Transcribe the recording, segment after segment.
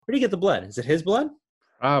Where'd he get the blood? Is it his blood?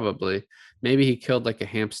 Probably. Maybe he killed like a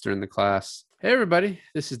hamster in the class. Hey, everybody.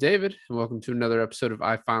 This is David, and welcome to another episode of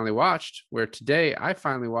I Finally Watched, where today I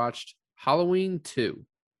finally watched Halloween 2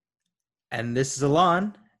 And this is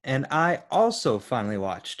Alon, and I also finally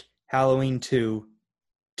watched Halloween 2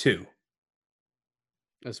 2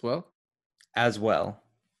 as well. as well.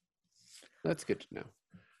 That's good to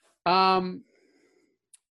know.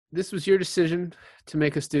 This was your decision to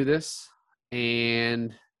make us do this,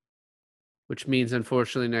 and which means,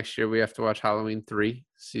 unfortunately, next year we have to watch Halloween 3,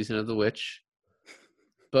 Season of the Witch.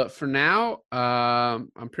 But for now,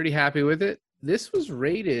 I'm pretty happy with it. This was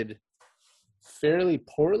rated fairly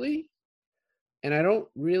poorly, and I don't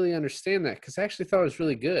really understand that because I actually thought it was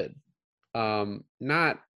really good.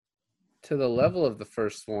 Not to the level of the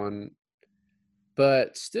first one,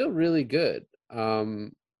 but still really good.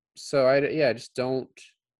 So I just don't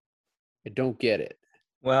get it.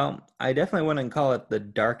 Well, I definitely wouldn't call it the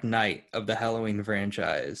Dark Knight of the Halloween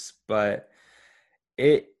franchise, but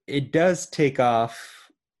it does take off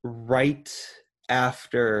right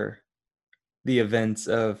after the events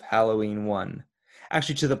of Halloween 1.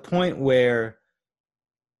 Actually, to the point where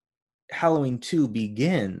Halloween 2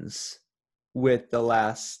 begins with the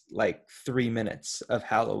last 3 minutes of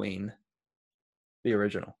Halloween, the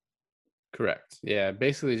original. Correct. Yeah,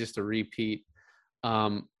 basically just a repeat.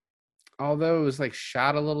 Although it was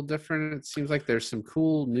shot a little different, it seems like there's some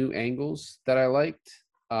cool new angles that I liked.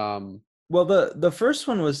 Well, the first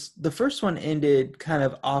one ended kind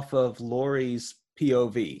of off of Laurie's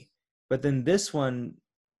POV, but then this one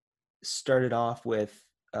started off with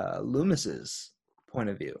Loomis's point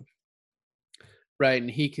of view. Right,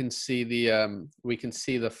 and he can see we can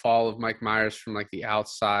see the fall of Mike Myers from the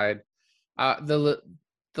outside.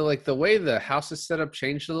 The way the house is set up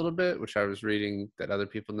changed a little bit, which I was reading that other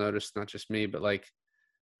people noticed, not just me, but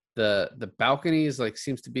the balconies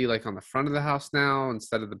seems to be on the front of the house now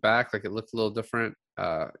instead of the back. It looked a little different,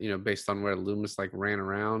 based on where Loomis ran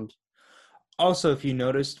around. Also, if you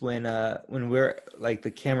noticed when we're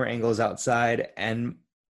the camera angles outside and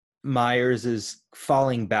Myers is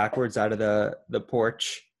falling backwards out of the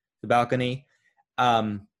porch, the balcony,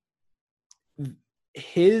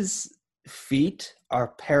 his feet are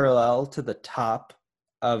parallel to the top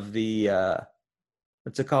of the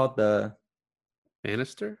what's it called, the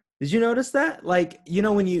banister. Did you notice that?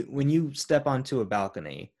 When you step onto a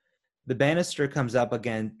balcony, the banister comes up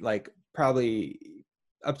again, probably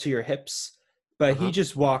up to your hips, but he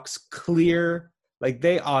just walks clear.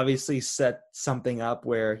 They obviously set something up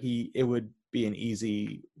where it would be an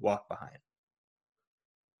easy walk behind.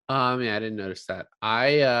 Yeah, I didn't notice that.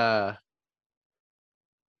 I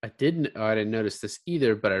didn't notice this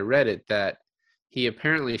either, but I read it that he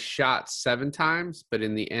apparently shot 7 times, but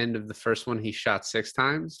in the end of the first one, he shot 6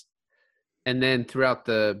 times. And then throughout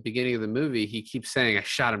the beginning of the movie, he keeps saying, I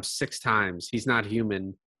shot him 6 times. He's not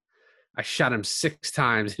human. I shot him 6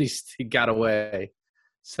 times and he got away.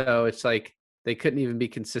 So it's they couldn't even be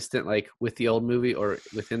consistent with the old movie or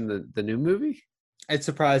within the new movie. It's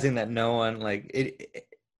surprising that no one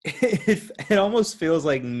it almost feels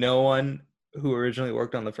like no one who originally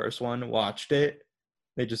worked on the first one watched it.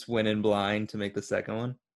 They just went in blind to make the second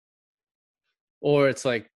one. Or it's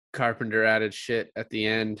Carpenter added shit at the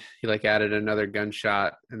end. He added another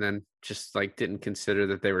gunshot and then just didn't consider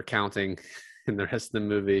that they were counting in the rest of the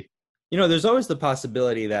movie. There's always the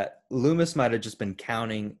possibility that Loomis might have just been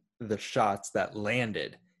counting the shots that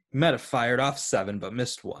landed. He might have fired off 7 but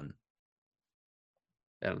missed 1.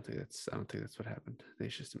 I don't think that's what happened. I think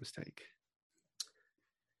it's just a mistake.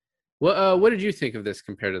 Well, what did you think of this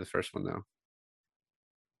compared to the first one, though?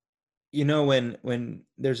 When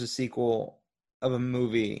there's a sequel of a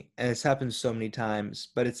movie, and it's happened so many times,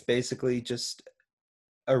 but it's basically just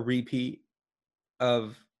a repeat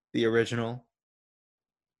of the original.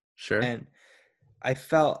 Sure. And I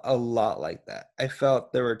felt a lot like that. I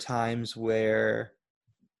felt there were times where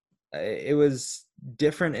it was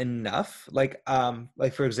different enough.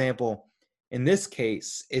 For example, in this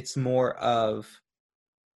case, it's more of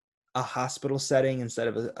a hospital setting instead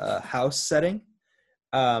of a house setting.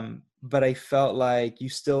 But I felt like you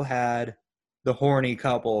still had the horny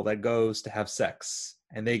couple that goes to have sex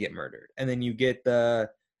and they get murdered. And then you get the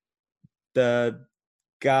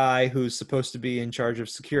guy who's supposed to be in charge of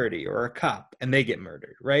security or a cop and they get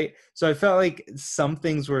murdered, right? So I felt like some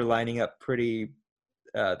things were lining up pretty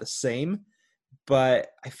the same,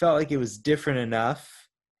 but I felt like it was different enough.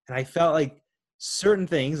 And I felt like certain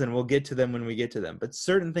things, and we'll get to them when we get to them, but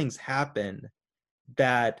certain things happen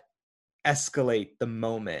that escalate the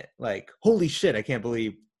moment. Holy shit, I can't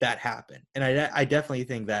believe that happened. And I definitely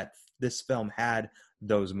think that this film had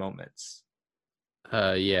those moments.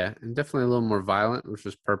 Yeah, and definitely a little more violent, which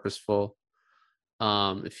was purposeful.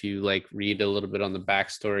 If you like read a little bit on the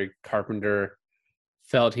backstory, Carpenter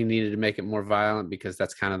felt he needed to make it more violent because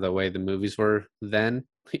that's kind of the way the movies were then,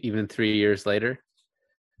 even 3 years later.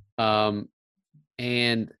 Um,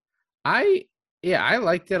 and I, yeah, I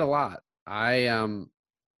liked it a lot.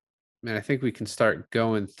 Man, I think we can start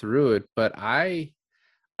going through it, but I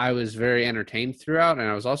was very entertained throughout, and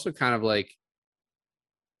I was also kind of like,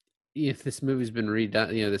 if this movie's been redone,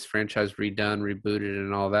 this franchise redone, rebooted,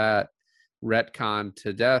 and all that, retcon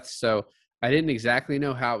to death. So I didn't exactly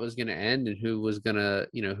know how it was going to end and who was gonna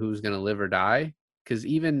live or die. Because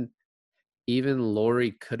even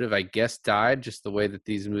Laurie could have, I guess, died just the way that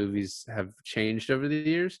these movies have changed over the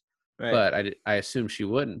years. Right. But I assume she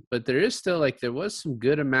wouldn't. But there is still there was some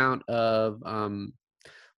good amount of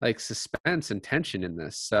like suspense and tension in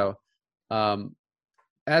this. So um,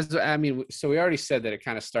 so we already said that it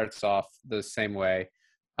kind of starts off the same way.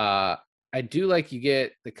 Uh, I do like you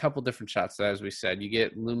get a couple different shots, as we said. You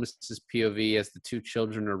get Loomis's POV as the two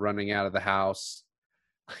children are running out of the house,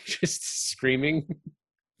 just screaming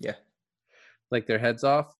Yeah. like their heads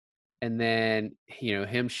off, and then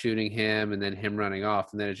him shooting him, and then him running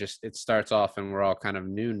off, and then it starts off, and we're all kind of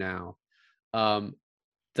new now. Um,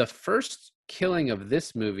 the first killing of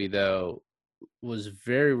this movie, though, was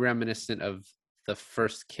very reminiscent of the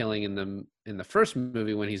first killing in the first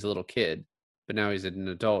movie when he's a little kid, but now he's an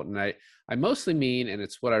adult. And I mostly mean, and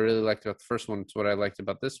it's what I really liked about the first one, it's what I liked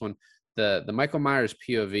about this one, the Michael Myers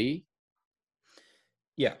POV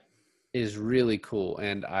Yeah. is really cool.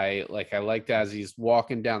 And I liked as he's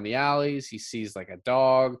walking down the alleys, he sees like a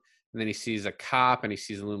dog, and then he sees a cop, and he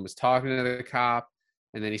sees Loomis talking to the cop,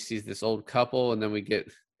 and then he sees this old couple, and then we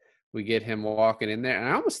get him walking in there. And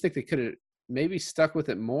I almost think they could have maybe stuck with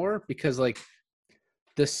it more, because like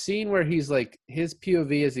the scene where he's like his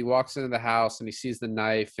POV as he walks into the house and he sees the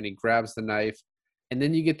knife and he grabs the knife, and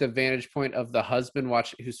then you get the vantage point of the husband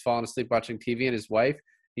who's fallen asleep watching TV, and his wife.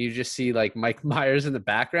 And you just see like Mike Myers in the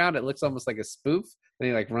background. It looks almost like a spoof. Then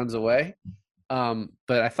he like runs away. But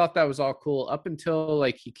I thought that was all cool up until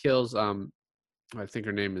like he kills I think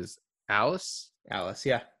her name is Alice. Alice.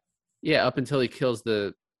 Yeah. Yeah, up until he kills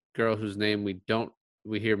the girl whose name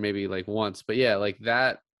we hear maybe like once. But yeah, like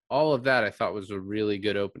that, all of that I thought was a really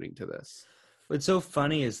good opening to this. What's so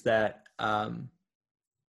funny is that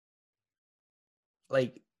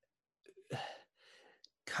like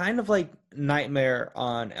kind of like Nightmare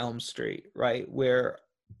on Elm Street, right? Where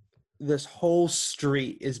this whole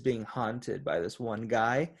street is being haunted by this one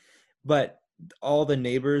guy, but all the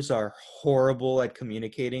neighbors are horrible at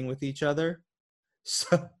communicating with each other.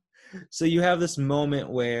 So so you have this moment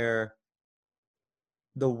where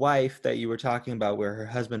the wife that you were talking about, where her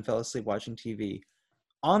husband fell asleep watching TV,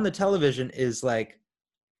 on the television is like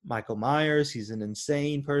Michael Myers. He's an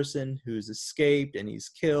insane person who's escaped and he's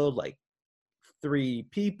killed like 3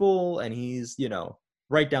 people, and he's,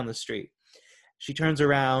 right down the street. She turns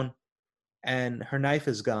around and her knife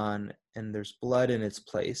is gone and there's blood in its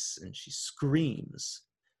place and she screams.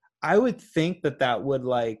 I would think that that would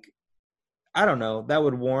I don't know, that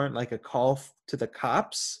would warrant like a call to the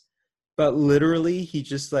cops, but literally he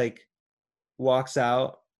just like walks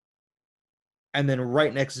out, and then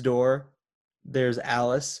right next door there's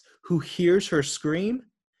Alice, who hears her scream,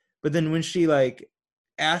 but then when she like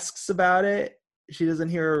asks about it, she doesn't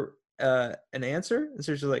hear an answer, and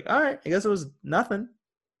so she's like, all right, I guess it was nothing.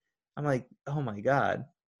 I'm like, oh my god.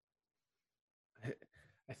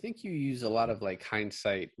 I think you use a lot of like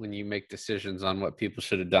hindsight when you make decisions on what people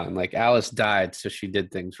should have done. Like Alice died, so she did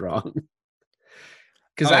things wrong.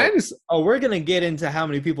 Because we're gonna get into how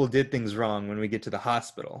many people did things wrong when we get to the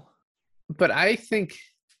hospital. But I think,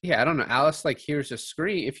 yeah, I don't know. Alice like hears a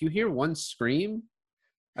scream. If you hear one scream,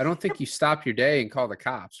 I don't think you stop your day and call the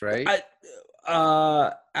cops, right?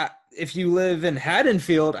 If you live in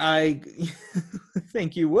Haddonfield, I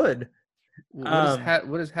think you would.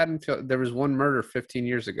 What is Haddonfield? There was one murder 15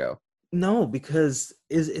 years ago. No, because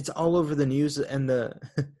it's all over the news and the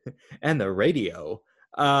and the radio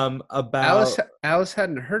about Alice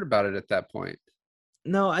hadn't heard about it at that point.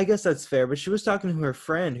 No, I guess that's fair, but she was talking to her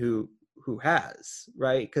friend who has,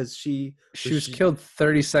 right? Because she was killed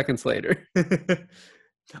 30 seconds later.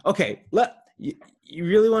 Okay, you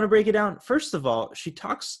really want to break it down? First of all, she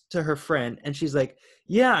talks to her friend and she's like,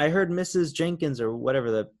 yeah, I heard Mrs. Jenkins or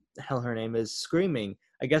whatever the hell her name is screaming.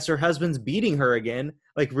 I guess her husband's beating her again,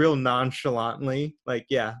 like real nonchalantly. Like,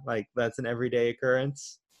 yeah, like that's an everyday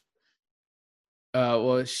occurrence.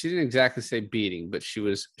 Well, she didn't exactly say beating, but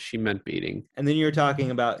she meant beating. And then you're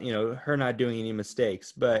talking about, her not doing any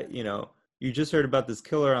mistakes, but, You just heard about this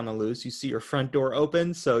killer on the loose. You see your front door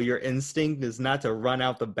open, so your instinct is not to run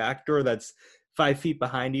out the back door that's 5 feet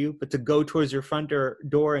behind you, but to go towards your front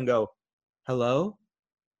door and go, "Hello?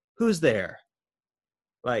 Who's there?"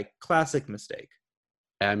 Like, classic mistake.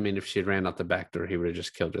 I mean, if she had ran out the back door, he would have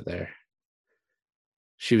just killed her there.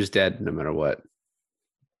 She was dead no matter what.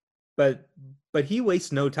 But he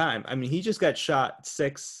wastes no time. I mean, he just got shot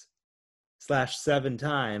 6/7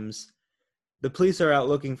 times. The police are out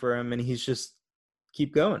looking for him, and he's just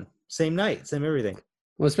keep going. Same night, same everything.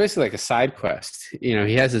 Well, it's basically like a side quest. You know,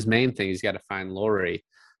 he has his main thing. He's got to find Lori,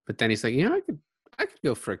 but then he's like, you know, I could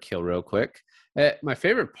go for a kill real quick. My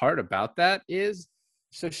favorite part about that is,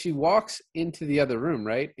 so she walks into the other room,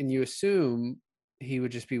 right? And you assume he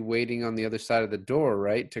would just be waiting on the other side of the door,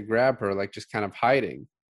 right, to grab her, like just kind of hiding.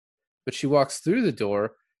 But she walks through the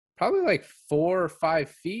door, probably like 4 or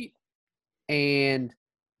 5 feet, and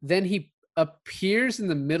then he appears in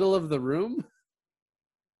the middle of the room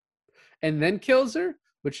and then kills her,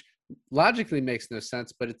 which logically makes no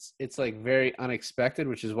sense, but it's like very unexpected,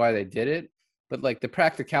 which is why they did it. But like the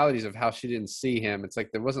practicalities of how she didn't see him, it's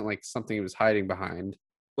like there wasn't like something he was hiding behind.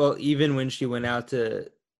 Well, even when she went out to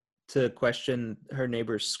question her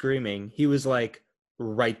neighbors screaming, he was like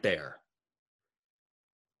right there.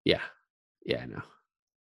 Yeah. Yeah, I know.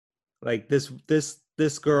 Like this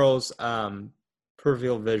girl's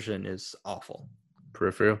peripheral vision is awful.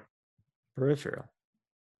 Peripheral. Peripheral.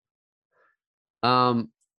 And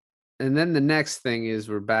then the next thing is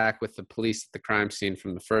we're back with the police at the crime scene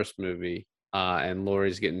from the first movie, and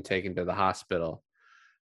Laurie's getting taken to the hospital.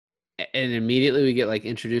 And immediately we get like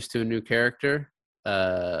introduced to a new character,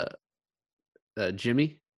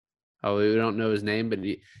 Jimmy. Oh, we don't know his name, but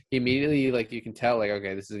he immediately, like, you can tell, like,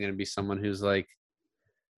 okay, this is going to be someone who's like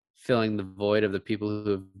filling the void of the people who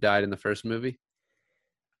have died in the first movie.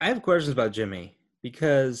 I have questions about Jimmy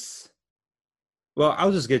because, well,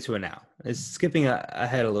 I'll just get to it now. It's skipping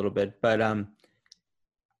ahead a little bit, but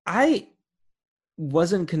I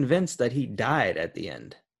wasn't convinced that he died at the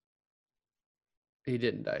end. He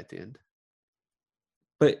didn't die at the end.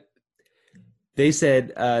 But they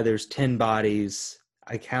said there's 10 bodies.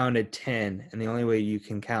 I counted 10, and the only way you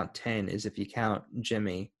can count 10 is if you count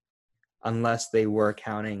Jimmy, unless they were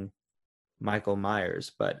counting Michael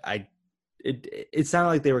Myers. But it sounded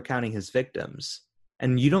like they were counting his victims,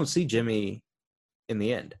 and you don't see Jimmy in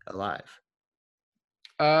the end alive.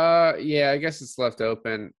 Yeah, I guess it's left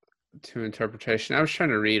open to interpretation. I was trying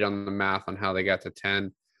to read on the math on how they got to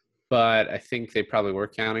 10, but I think they probably were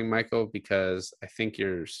counting Michael, because I think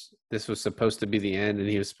this was supposed to be the end and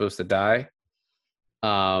he was supposed to die.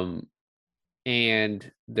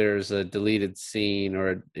 And there's a deleted scene,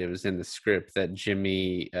 or it was in the script, that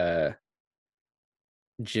Jimmy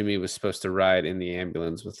was supposed to ride in the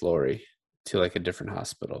ambulance with Laurie to like a different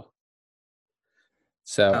hospital.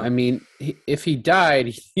 So, I mean, if he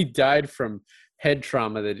died, he died from head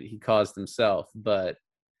trauma that he caused himself. But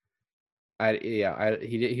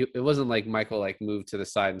it wasn't like Michael like moved to the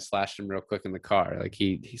side and slashed him real quick in the car. Like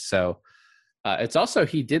it's also,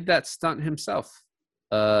 he did that stunt himself.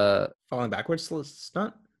 Falling backwards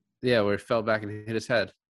stunt? Yeah, where he fell back and hit his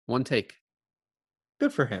head. One take.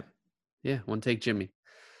 Good for him. Yeah, one take Jimmy.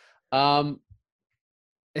 I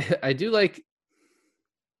do like,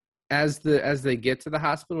 as they get to the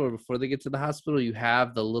hospital, or before they get to the hospital, you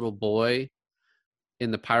have the little boy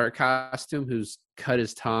in the pirate costume who's cut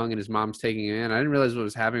his tongue and his mom's taking him in. I didn't realize what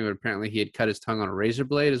was happening, but apparently he had cut his tongue on a razor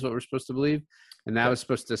blade, is what we're supposed to believe. And that was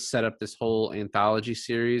supposed to set up this whole anthology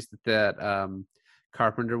series that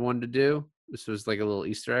Carpenter wanted to do. This was like a little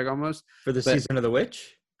Easter egg almost. For the season of the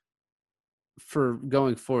witch? For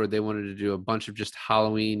going forward, they wanted to do a bunch of just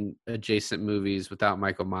Halloween adjacent movies without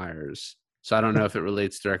Michael Myers. So I don't know if it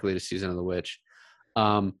relates directly to Season of the Witch.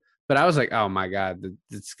 But I was like, oh my God,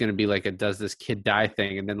 it's going to be like a does this kid die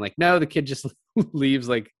thing. And then like, no, the kid just leaves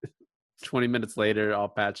like 20 minutes later, all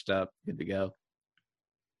patched up, good to go.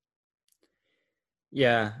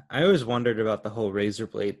 Yeah, I always wondered about the whole razor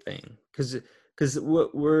blade thing. Because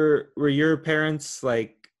were your parents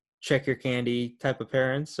like check your candy type of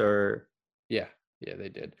parents, or? Yeah, they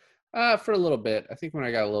did. For a little bit. I think when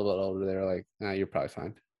I got a little bit older, they were like, nah, you're probably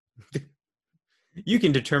fine. You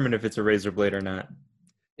can determine if it's a razor blade or not.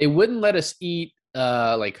 They wouldn't let us eat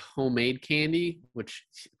like homemade candy, which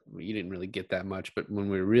you didn't really get that much. But when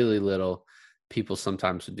we were really little, people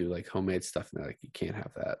sometimes would do like homemade stuff, and they're like, you can't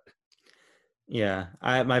have that. Yeah,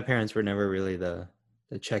 my parents were never really the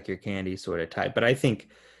check your candy sort of type. But I think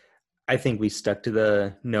we stuck to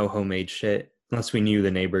the no homemade shit unless we knew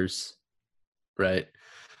the neighbors. Right.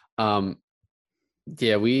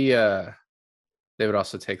 Yeah, we they would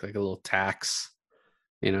also take like a little tax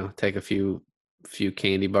take a few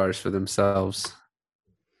candy bars for themselves.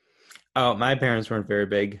 Oh, my parents weren't very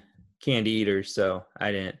big candy eaters, so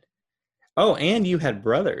I didn't. Oh, and you had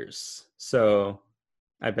brothers, so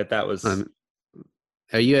I bet that was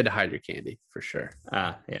You had to hide your candy for sure.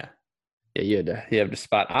 Yeah. Yeah, you have to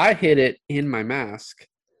spot. I hid it in my mask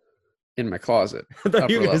in my closet. I thought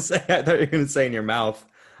you were gonna say in your mouth.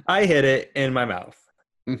 I hid it in my mouth.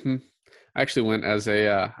 Mm-hmm. I actually went as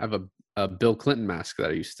I have a Bill Clinton mask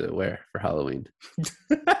that I used to wear for Halloween.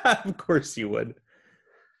 Of course you would.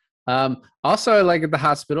 Also, I like at the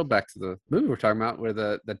hospital, back to the movie we're talking about, where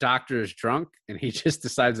the doctor is drunk and he just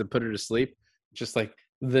decides to put her to sleep. Just like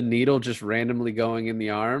the needle just randomly going in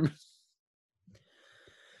the arm.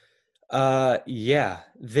 Yeah,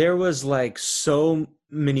 there was like so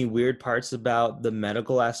many weird parts about the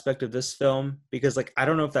medical aspect of this film because like I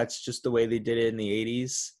don't know if that's just the way they did it in the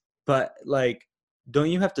 80s, but like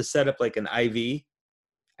don't you have to set up like an IV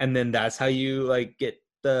and then that's how you like get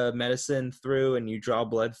the medicine through and you draw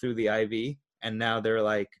blood through the IV? And now they're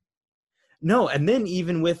like no, and then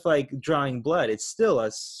even with like drawing blood, it's still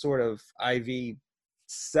a sort of IV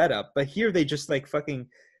setup, but here they just like fucking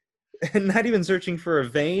and not even searching for a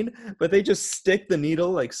vein, but they just stick the needle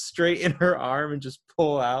like straight in her arm and just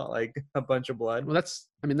pull out like a bunch of blood. Well,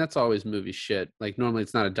 that's always movie shit. Like normally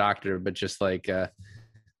it's not a doctor, but just like,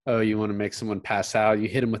 oh, you want to make someone pass out, you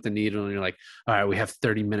hit them with the needle and you're like, all right, we have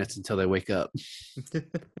 30 minutes until they wake up. The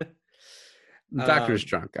doctor's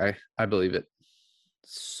drunk. I believe it.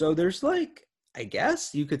 So there's like, I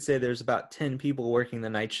guess you could say there's about 10 people working the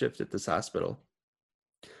night shift at this hospital.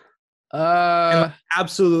 And like,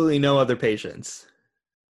 absolutely no other patients.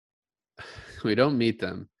 We don't meet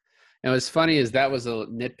them. And what's funny is that was a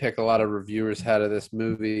nitpick a lot of reviewers had of this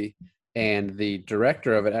movie, and the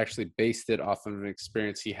director of it actually based it off of an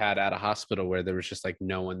experience he had at a hospital where there was just like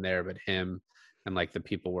no one there but him and like the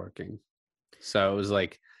people working. So it was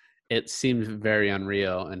like, it seemed very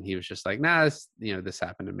unreal, and he was just like, nah, this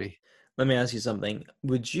happened to me. Let me ask you something.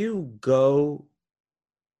 Would you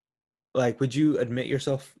admit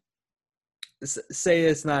yourself, say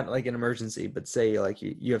it's not like an emergency, but say like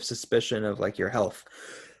you have suspicion of like your health,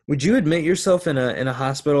 would you admit yourself in a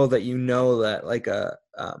hospital that you know that like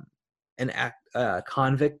an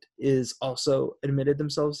convict is also admitted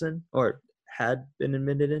themselves in or had been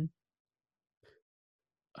admitted in?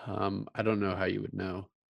 I don't know how you would know.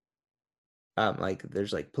 Like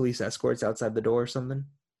there's like police escorts outside the door or something.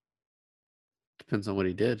 Depends on what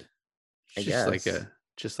he did. I guess.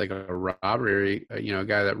 Just like a robbery, a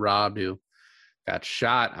guy that robbed who got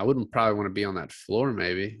shot. I wouldn't probably want to be on that floor.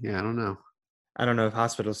 Maybe. Yeah, I don't know. I don't know if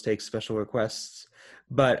hospitals take special requests,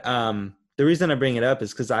 but the reason I bring it up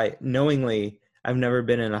is because I've never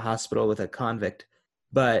been in a hospital with a convict,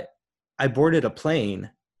 but I boarded a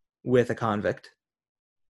plane with a convict.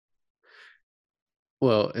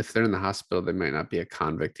 Well, if they're in the hospital, they might not be a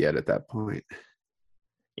convict yet at that point.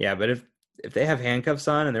 Yeah, but if they have handcuffs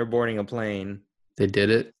on and they're boarding a plane, they did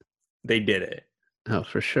it. They did it. Oh,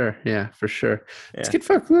 for sure. Yeah, for sure. Yeah. Let's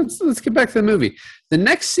get back to the movie. The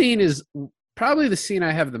next scene is probably the scene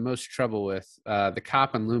I have the most trouble with. The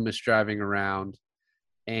cop and Loomis driving around,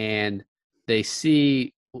 and they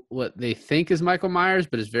see what they think is Michael Myers,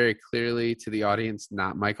 but is very clearly to the audience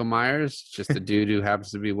not Michael Myers. Just a dude who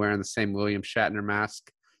happens to be wearing the same William Shatner mask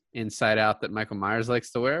inside out that Michael Myers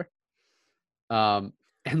likes to wear. And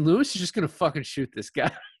Loomis is just gonna fucking shoot this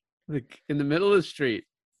guy like in the middle of the street.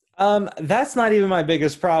 That's not even my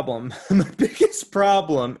biggest problem. My biggest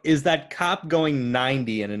problem is that cop going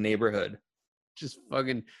 90 in a neighborhood. Just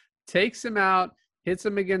fucking takes him out, hits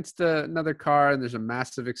him against another car, and there's a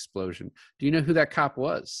massive explosion. Do you know who that cop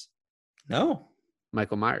was? No.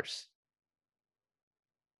 Michael Myers.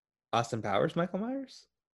 Austin Powers, Michael Myers?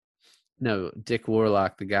 No, Dick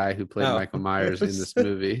Warlock, the guy who played Michael Myers in this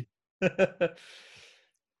movie.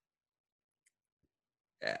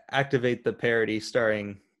 Activate the parody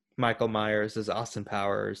starring Michael Myers as Austin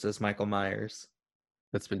Powers as Michael Myers.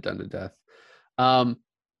 That's been done to death.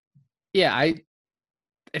 Yeah,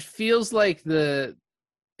 it feels like the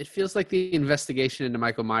investigation into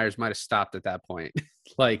Michael Myers might have stopped at that point.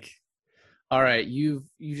 Like, all right, you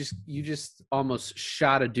just almost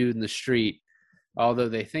shot a dude in the street, although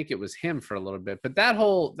they think it was him for a little bit. But that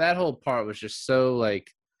whole part was just so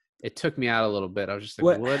like, it took me out a little bit. I was just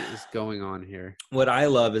like, what is going on here? What I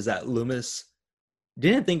love is that Loomis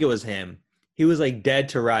didn't think it was him. He was like dead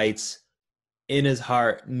to rights, in his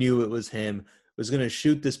heart knew it was him, was going to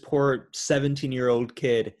shoot this poor 17-year-old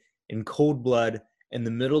kid in cold blood in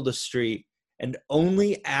the middle of the street. And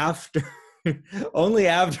only after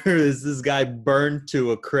is this guy burned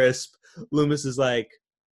to a crisp, Loomis is like,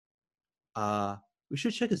 We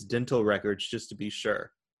should check his dental records just to be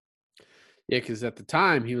sure. Yeah, because at the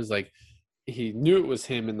time he was like, he knew it was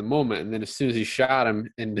him in the moment, and then as soon as he shot him,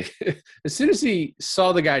 and as soon as he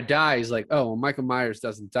saw the guy die, he's like, "Oh, well, Michael Myers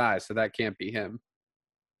doesn't die, so that can't be him."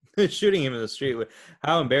 Shooting him in the street.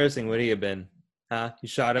 How embarrassing would he have been? Huh? You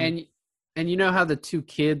shot him? And you know how the two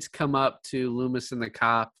kids come up to Loomis and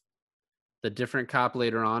the different cop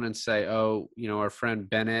later on, and say, "Oh, you know, our friend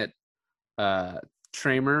Bennett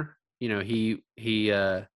Tramer, you know, he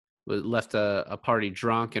left a party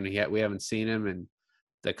drunk, and we haven't seen him." And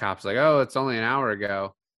the cop's like, "Oh, it's only an hour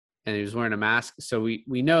ago," and he was wearing a mask. So we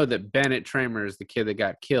know that Bennett Tramer is the kid that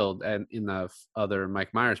got killed, and in the other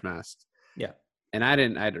Mike Myers mask. Yeah. And I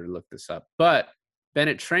had to look this up, but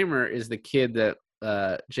Bennett Tramer is the kid that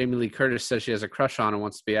Jamie Lee Curtis says she has a crush on and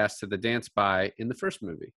wants to be asked to the dance by in the first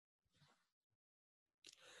movie.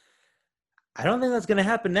 I don't think that's going to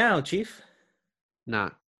happen now, Chief.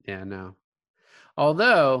 No.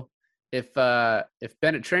 Although, if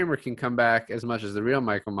Bennett Tramer can come back as much as the real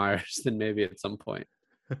Michael Myers, then maybe at some point.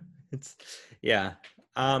 Yeah.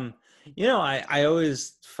 I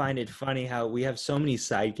always find it funny how we have so many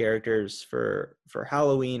side characters for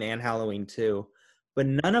Halloween and Halloween 2, but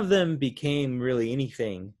none of them became really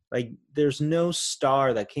anything. Like, there's no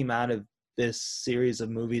star that came out of this series of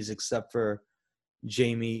movies except for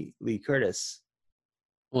Jamie Lee Curtis.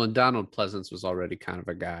 Well, and Donald Pleasance was already kind of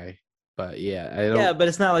a guy, but yeah, Yeah, but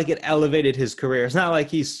it's not like it elevated his career. It's not like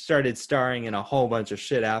he started starring in a whole bunch of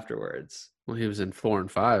shit afterwards. Well, he was in 4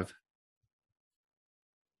 and 5.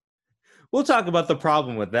 We'll talk about the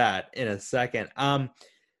problem with that in a second.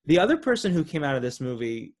 The other person who came out of this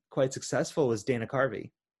movie quite successful was Dana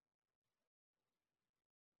Carvey.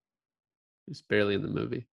 He's barely in the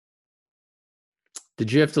movie.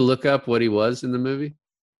 Did you have to look up what he was in the movie?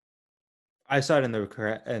 I saw it in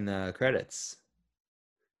the credits.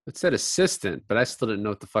 It said assistant, but I still didn't know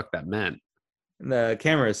what the fuck that meant. The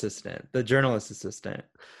camera assistant, the journalist assistant.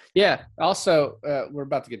 Yeah. Also, we're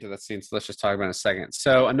about to get to that scene, so let's just talk about it in a second.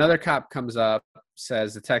 So another cop comes up,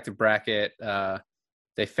 says, Detective Brackett,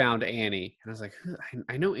 they found Annie. And I was like,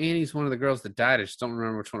 I know Annie's one of the girls that died. I just don't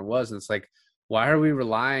remember which one it was. And it's like, why are we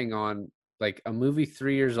relying on like a movie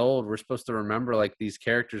 3 years old? We're supposed to remember like these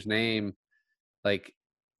characters' name. Like,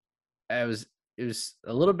 it was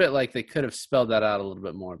a little bit like they could have spelled that out a little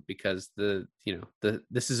bit more, because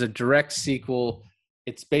this is a direct sequel.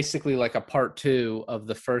 It's basically like a part 2 of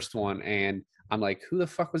the first one. And I'm like, who the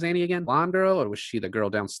fuck was Annie again? Blonde girl? Or was she the girl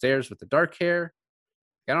downstairs with the dark hair?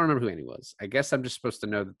 I don't remember who Annie was. I guess I'm just supposed to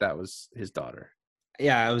know that was his daughter.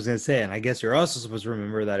 Yeah, I was going to say, and I guess you're also supposed to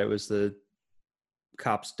remember that it was the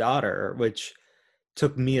cop's daughter, which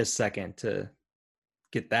took me a second to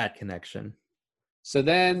get that connection. So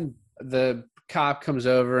then the cop comes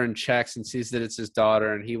over and checks and sees that it's his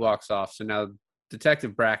daughter, and he walks off. So now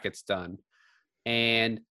Detective Brackett's done.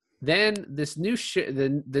 And then this new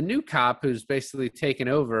the new cop who's basically taken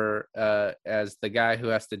over as the guy who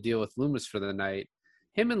has to deal with Loomis for the night,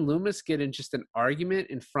 him and Loomis get in just an argument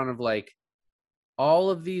in front of like all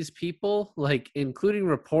of these people, like including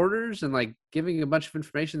reporters, and like giving a bunch of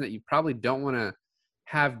information that you probably don't want to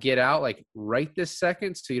have get out like right this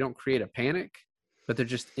second, so you don't create a panic, but they're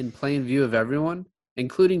just in plain view of everyone,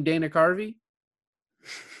 including Dana Carvey.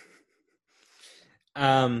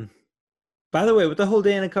 By the way, with the whole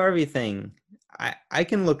Dana Carvey thing, I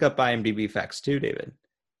can look up IMDb facts too, David.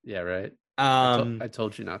 Yeah, right. I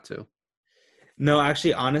told you not to. No,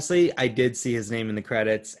 actually, honestly, I did see his name in the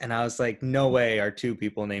credits, and I was like, no way are 2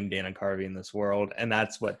 people named Dana Carvey in this world, and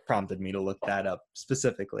that's what prompted me to look that up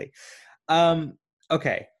specifically.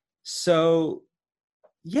 Okay, so,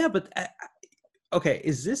 yeah, but, okay,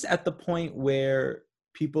 is this at the point where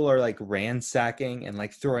people are, like, ransacking and,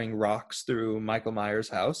 like, throwing rocks through Michael Myers'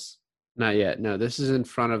 house? Not yet. No, this is in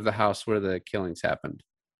front of the house where the killings happened.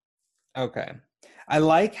 Okay. I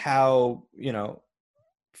like how,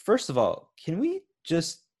 first of all, can we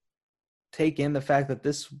just take in the fact that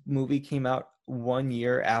this movie came out 1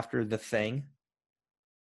 year after The Thing?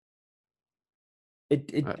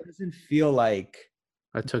 It doesn't feel like...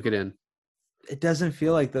 I took it in. It doesn't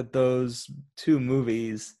feel like that those 2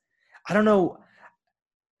 movies... I don't know.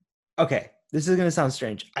 Okay, this is going to sound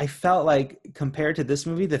strange. I felt like compared to this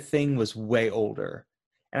movie, The Thing was way older.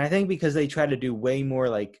 And I think because they try to do way more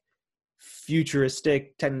like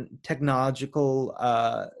futuristic, technological,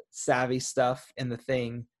 savvy stuff in The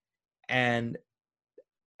Thing, and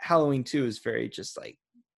Halloween 2 is very just like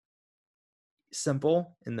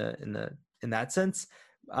simple in that sense,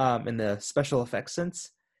 in the special effects sense.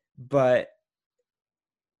 But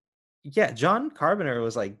yeah, John Carpenter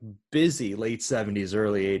was like busy late 70s,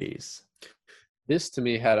 early 80s. This to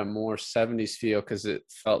me had a more 70s feel because it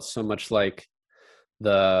felt so much like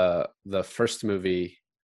the first movie,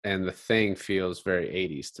 and The Thing feels very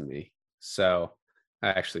 80s to me. So I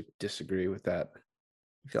actually disagree with that.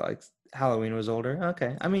 I feel like Halloween was older.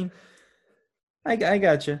 Okay. I mean, I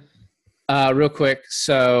got you. Real quick.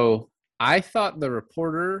 So I thought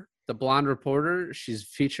the blonde reporter, she's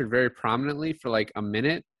featured very prominently for like a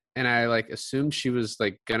minute. And I like assumed she was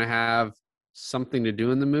like going to have something to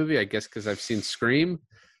do in the movie, I guess, because I've seen Scream,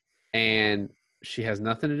 and she has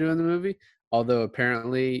nothing to do in the movie. Although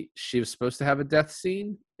apparently she was supposed to have a death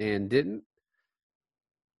scene and didn't.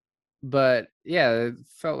 But yeah, it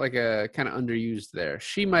felt like a kind of underused there.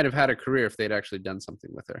 She might have had a career if they'd actually done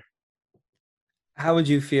something with her. How would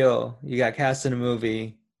you feel? You got cast in a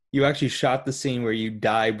movie. You actually shot the scene where you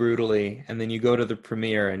die brutally, and then you go to the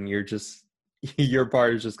premiere and you're just your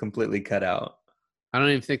part is just completely cut out. I don't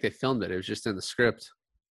even think they filmed it. It was just in the script.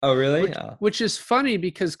 Oh, really? Which, which is funny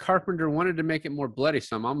because Carpenter wanted to make it more bloody.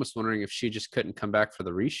 So I'm almost wondering if she just couldn't come back for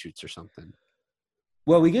the reshoots or something.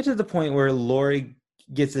 Well, we get to the point where Laurie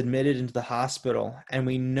gets admitted into the hospital, and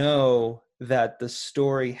we know that the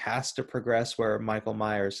story has to progress where Michael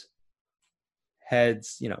Myers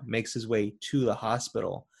makes his way to the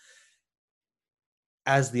hospital.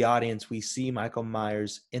 As the audience, we see Michael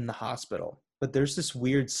Myers in the hospital. But there's this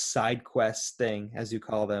weird side quest thing, as you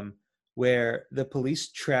call them, where the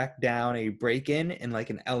police track down a break-in in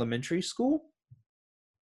like an elementary school,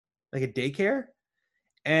 like a daycare.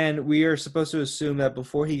 And we are supposed to assume that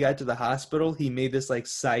before he got to the hospital, he made this like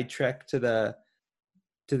side trek to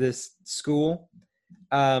this school,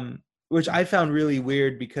 which I found really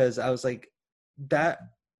weird because I was like, that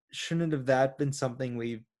shouldn't have that been something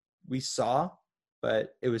we saw,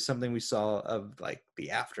 but it was something we saw of like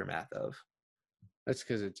the aftermath of. That's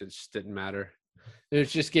because it just didn't matter. It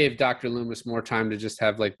just gave Dr. Loomis more time to just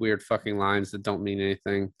have like weird fucking lines that don't mean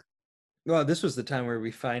anything. Well, this was the time where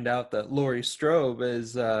we find out that Laurie Strode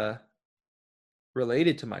is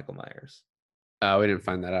related to Michael Myers. We didn't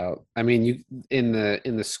find that out. I mean, you in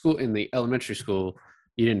the elementary school,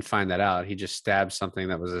 you didn't find that out. He just stabbed something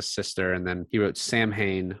that was his sister, and then he wrote Sam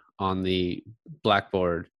Hain on the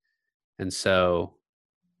blackboard, and so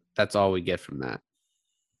that's all we get from that.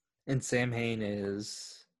 And Sam Hain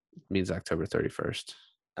means October 31st.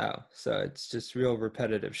 Oh, so it's just real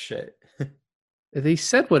repetitive shit. They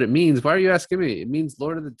said what it means. Why are you asking me? It means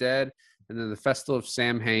Lord of the Dead, and then the Festival of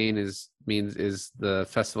Sam Hain is the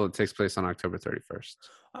festival that takes place on October 31st.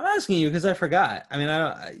 I'm asking you because I forgot. I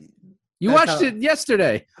mean, you watched it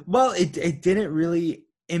yesterday. Well, it didn't really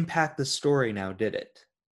impact the story now, did it?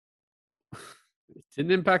 It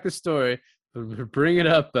didn't impact the story, but we bring it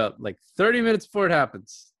up about like 30 minutes before it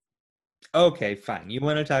happens. Okay, fine. You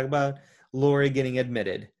want to talk about Laurie getting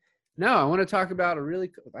admitted? No, I want to talk about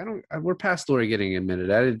we're past Laurie getting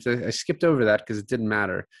admitted. I skipped over that because it didn't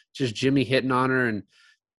matter. Just Jimmy hitting on her and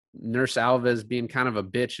Nurse Alves being kind of a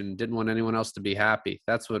bitch and didn't want anyone else to be happy.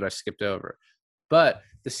 That's what I skipped over. But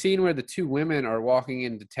the scene where the two women are walking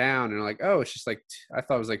into town and like, oh, it's just like, I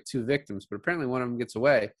thought it was like two victims, but apparently one of them gets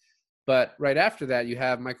away. But right after that, you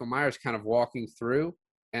have Michael Myers kind of walking through.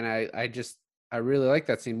 And I really like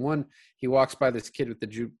that scene. One, he walks by this kid with the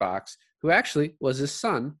jukebox, who actually was his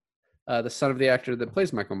son, the son of the actor that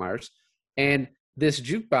plays Michael Myers. And this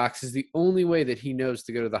jukebox is the only way that he knows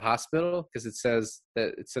to go to the hospital because it says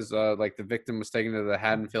like the victim was taken to the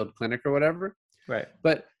Haddonfield Clinic or whatever. Right.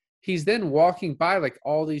 But he's then walking by like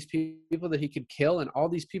all these people that he could kill, and all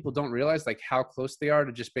these people don't realize like how close they are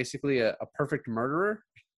to just basically a perfect murderer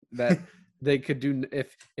that they could do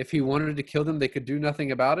if he wanted to kill them, they could do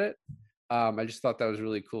nothing about it. I just thought that was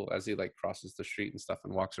really cool as he like crosses the street and stuff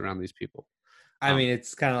and walks around these people. I mean,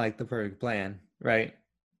 it's kind of like the perfect plan, right?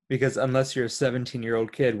 Because unless you're a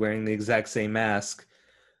 17-year-old kid wearing the exact same mask,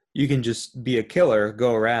 you can just be a killer,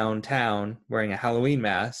 go around town wearing a Halloween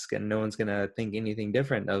mask, and no one's going to think anything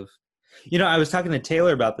different of... I was talking to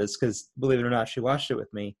Taylor about this because, believe it or not, she watched it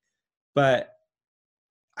with me. But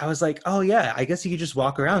I was like, oh, yeah, I guess he could just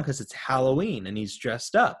walk around because it's Halloween and he's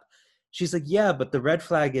dressed up. She's like, yeah, but the red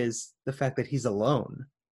flag is the fact that he's alone.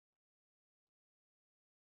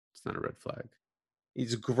 It's not a red flag.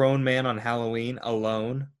 He's a grown man on Halloween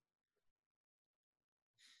alone.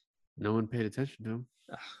 No one paid attention to him.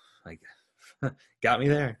 Like, got me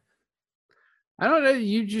there. I don't know.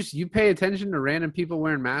 You pay attention to random people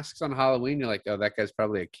wearing masks on Halloween. You're like, oh, that guy's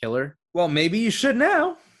probably a killer. Well, maybe you should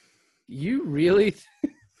now. You really?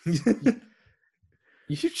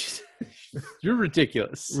 You're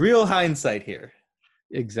ridiculous. Real hindsight here.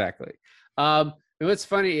 Exactly. And what's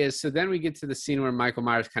funny is, so then we get to the scene where Michael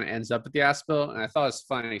Myers kind of ends up at the hospital, and I thought it was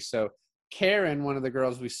funny. So Karen, one of the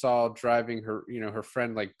girls we saw driving her, her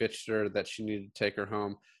friend like bitched her that she needed to take her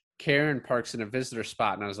home. Karen parks in a visitor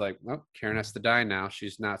spot, and I was like, well, Karen has to die now.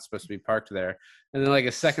 She's not supposed to be parked there. And then like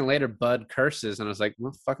a second later, Bud curses, and I was like,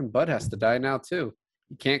 well, fucking Bud has to die now too.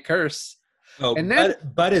 You can't curse. Oh, And then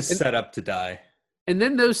Bud is and, set up to die. and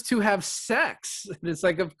then those two have sex. And it's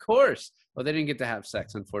like, of course. Well, they didn't get to have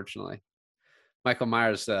sex, unfortunately. Michael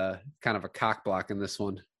Myers kind of a cock block in this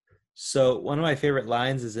one. So one of my favorite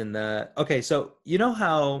lines is in the okay. So you know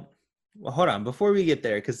how? Well, hold on before we get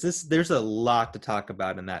there, because there's a lot to talk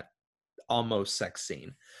about in that almost sex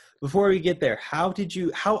scene. Before we get there, how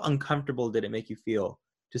uncomfortable did it make you feel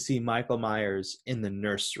to see Michael Myers in the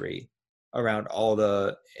nursery around all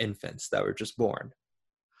the infants that were just born?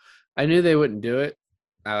 I knew they wouldn't do it.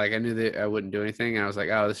 I knew I wouldn't do anything. And I was like,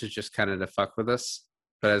 oh, this is just kind of to fuck with us.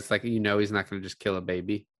 But it's like, he's not going to just kill a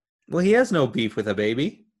baby. Well, he has no beef with a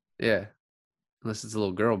baby. Yeah. Unless it's a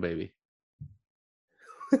little girl baby.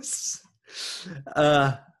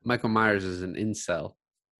 Michael Myers is an incel.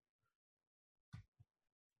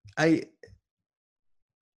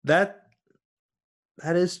 That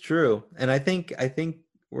is true. And I think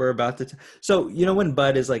we're about to so when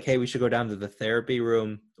Bud is like, hey, we should go down to the therapy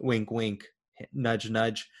room, wink wink, nudge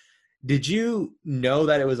nudge, did you know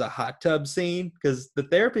that it was a hot tub scene? Because the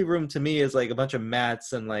therapy room to me is like a bunch of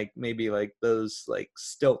mats and like maybe like those like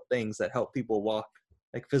stilt things that help people walk,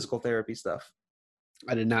 like physical therapy stuff.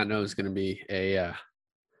 I did not know it was going to be a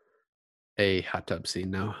hot tub scene.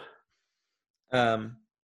 No.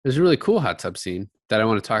 There's a really cool hot tub scene that I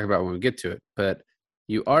want to talk about when we get to it, but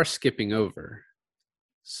you are skipping over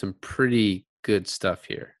some pretty good stuff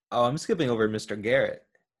here. Oh, I'm skipping over Mr. Garrett.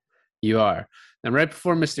 You are. And right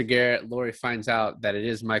before Mr. Garrett, Laurie finds out that it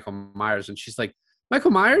is Michael Myers, and she's like, Michael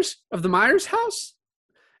Myers of the Myers house?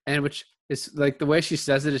 And which is like the way she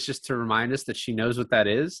says it is just to remind us that she knows what that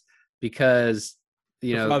is, because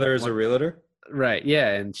Her father is a realtor. Right. Yeah.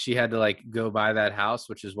 And she had to like go by that house,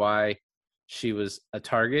 which is why she was a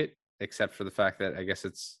target, except for the fact that I guess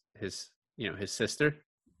it's his sister.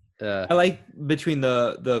 I like between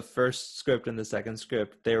the first script and the second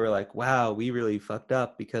script, they were like, wow, we really fucked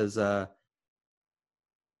up because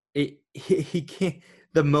he can't,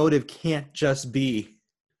 the motive can't just be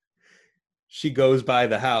she goes by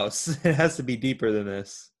the house. It has to be deeper than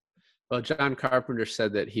this. Well, John Carpenter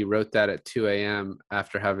said that he wrote that at 2 a.m.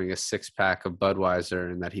 after having a 6-pack of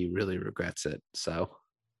Budweiser and that he really regrets it. So,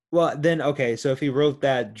 well, then, okay, so if he wrote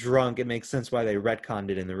that drunk, it makes sense why they retconned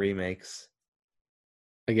it in the remakes.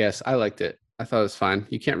 I guess I liked it. I thought it was fine.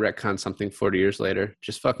 You can't retcon something 40 years later.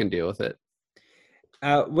 Just fucking deal with it.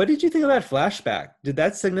 What did you think of that flashback? Did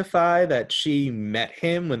that signify that she met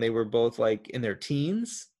him when they were both like in their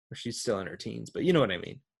teens? Or she's still in her teens, but you know what I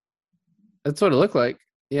mean. That's what it looked like.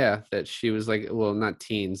 Yeah, that she was like, well, not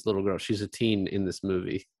teens, little girl. She's a teen in this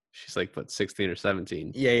movie. She's like, what, 16 or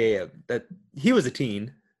 17? Yeah. That he was a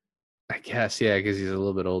teen. I guess, yeah, because he's a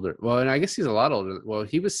little bit older. Well, and I guess he's a lot older. Well,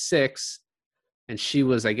 he was 6, and she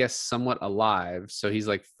was, I guess, somewhat alive. So he's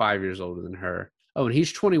like 5 years older than her. Oh, and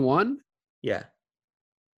he's 21? Yeah.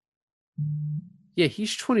 Yeah,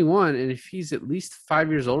 he's 21, and if he's at least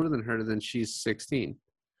 5 years older than her, then she's 16.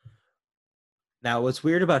 Now, what's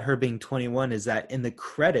weird about her being 21 is that in the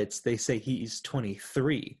credits, they say he's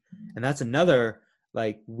 23. And that's another,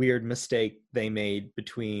 like, weird mistake they made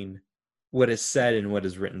between what is said and what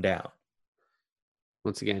is written down.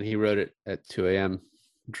 Once again, he wrote it at 2 a.m.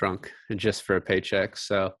 drunk and just for a paycheck.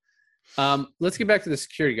 So let's get back to the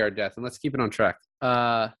security guard death, and let's keep it on track.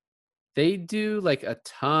 They do, like, a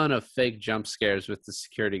ton of fake jump scares with the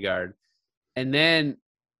security guard. And then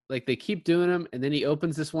like they keep doing them, and then he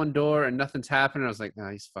opens this one door and nothing's happening. I was like, no,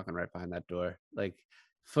 he's fucking right behind that door. Like,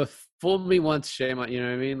 fool me once, shame on, you know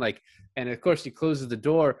what I mean? Like, and of course he closes the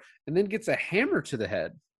door and then gets a hammer to the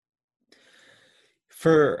head.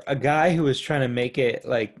 For a guy who was trying to make it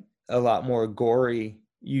like a lot more gory,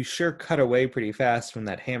 you sure cut away pretty fast when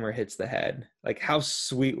that hammer hits the head. Like, how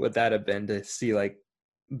sweet would that have been to see like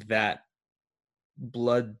that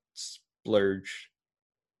blood splurge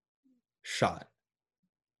shot?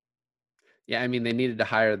 Yeah, I mean, they needed to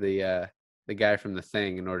hire the guy from The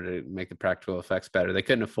Thing in order to make the practical effects better. They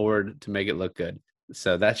couldn't afford to make it look good.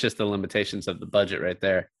 So that's just the limitations of the budget right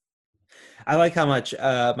there. I like how much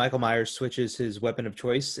Michael Myers switches his weapon of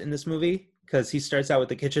choice in this movie, because he starts out with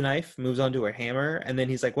the kitchen knife, moves on to a hammer, and then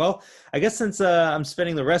he's like, well, I guess since I'm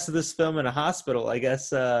spending the rest of this film in a hospital, I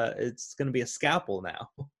guess it's going to be a scalpel now.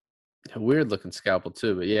 A weird looking scalpel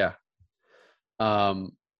too, but yeah.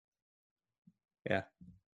 Yeah.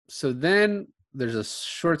 So then there's a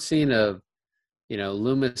short scene of,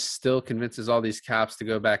 Loomis still convinces all these cops to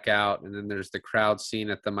go back out, and then there's the crowd scene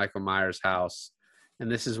at the Michael Myers house,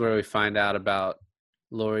 and this is where we find out about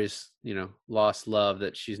Laurie's, lost love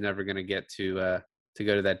that she's never going to get to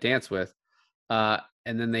go to that dance with, and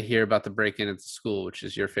then they hear about the break-in at the school, which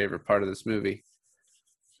is your favorite part of this movie.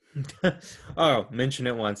 Oh, mention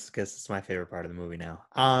it once because it's my favorite part of the movie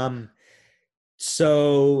now.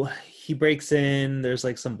 So he breaks in, there's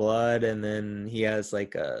like some blood, and then he has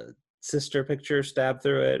like a sister picture stabbed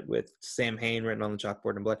through it with Sam Hain written on the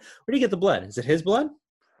chalkboard in blood. Where do you get the blood? Is it his blood?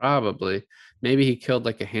 Probably. Maybe he killed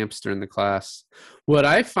like a hamster in the class. What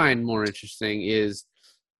I find more interesting is,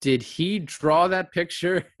 did he draw that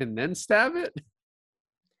picture and then stab it?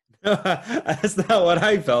 That's not what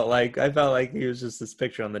I felt like. I felt like he was just this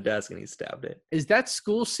picture on the desk and he stabbed it. Is that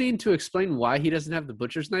school scene to explain why he doesn't have the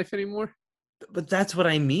butcher's knife anymore? But that's what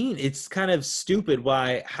I mean. It's kind of stupid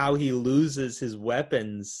how he loses his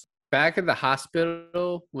weapons. Back at the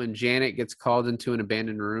hospital, when Janet gets called into an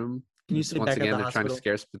abandoned room, Can you say once back again at the they're trying to hospital?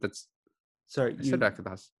 scare us, but that's Sorry, I said back at the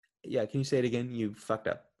hospital. Yeah, can you say it again? You fucked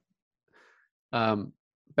up.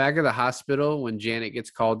 Back at the hospital, when Janet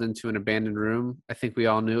gets called into an abandoned room, I think we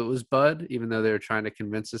all knew it was Bud, even though they were trying to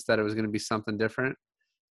convince us that it was going to be something different.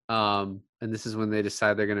 And this is when they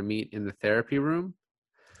decide they're going to meet in the therapy room.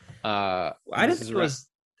 I didn't think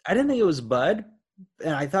it was Bud,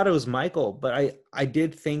 and I thought it was Michael, but I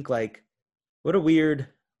did think like, what a weird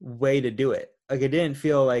way to do it. Like it didn't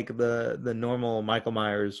feel like the normal Michael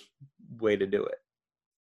Myers way to do it.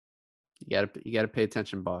 You gotta pay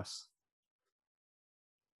attention, boss.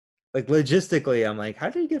 Like logistically, I'm like, how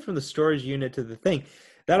did you get from the storage unit to the thing?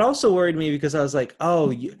 That also worried me because I was like,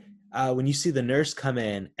 when you see the nurse come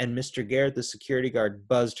in and Mr. Garrett, the security guard,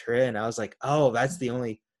 buzzed her in, I was like, oh, that's the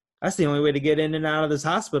only way to get in and out of this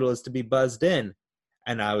hospital is to be buzzed in.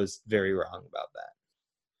 And I was very wrong about that.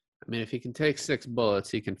 I mean, if he can take 6 bullets,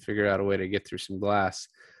 he can figure out a way to get through some glass.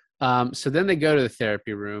 So then they go to the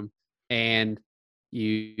therapy room, and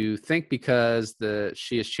you think because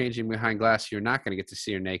she is changing behind glass, you're not going to get to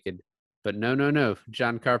see her naked. But no.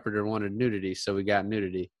 John Carpenter wanted nudity, so we got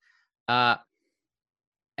nudity. And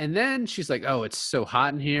then she's like, oh, it's so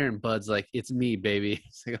hot in here. And Bud's like, it's me, baby.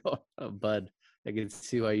 It's like, oh, Bud, I can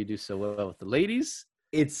see why you do so well with the ladies.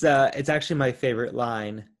 It's actually my favorite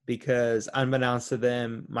line because unbeknownst to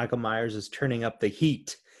them, Michael Myers is turning up the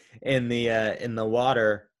heat in the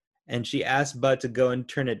water, and she asked Bud to go and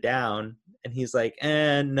turn it down, and he's like,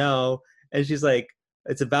 no, and she's like,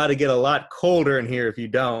 it's about to get a lot colder in here if you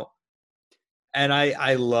don't. And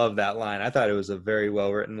I love that line. I thought it was a very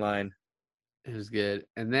well written line. It was good.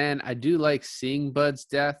 And then I do like seeing Bud's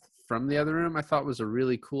death from the other room. I thought was a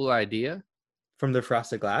really cool idea. From the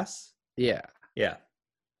frosted glass? Yeah. Yeah.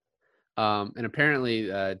 And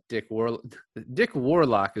apparently Dick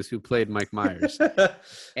Warlock is who played Mike Myers.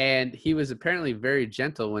 And he was apparently very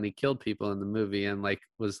gentle when he killed people in the movie, and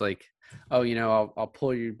was like, oh, I'll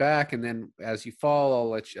pull you back, and then as you fall, I'll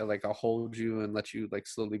let you, I'll hold you and let you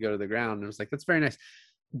slowly go to the ground. And it was like, that's very nice.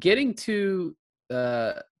 Getting to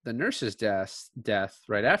the nurse's death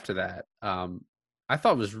right after that, I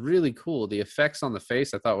thought was really cool. The effects on the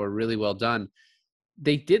face I thought were really well done.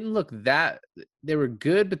 They didn't look they were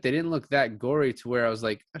good, but they didn't look that gory to where I was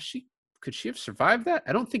like, could she have survived that?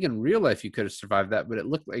 I don't think in real life you could have survived that, but it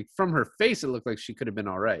looked like from her face, it looked like she could have been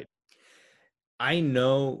all right. I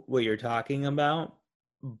know what you're talking about,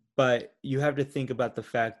 but you have to think about the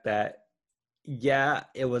fact that, yeah,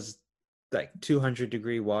 it was like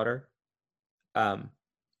 200-degree water.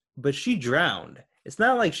 But she drowned. It's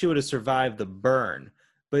not like she would have survived the burn,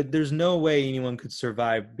 but there's no way anyone could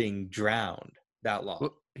survive being drowned that long.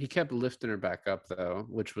 Well, he kept lifting her back up, though,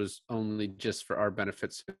 which was only just for our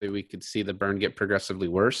benefit, so that we could see the burn get progressively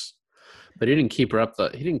worse. But he didn't keep her up.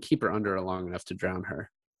 He didn't keep her under long enough to drown her.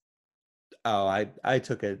 Oh, I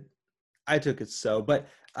took it so. But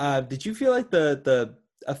did you feel like the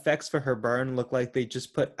effects for her burn look like they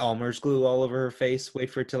just put Elmer's glue all over her face, wait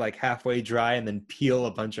for it to halfway dry, and then peel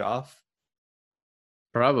a bunch off?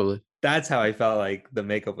 Probably. That's how I felt like the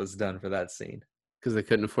makeup was done for that scene. Because they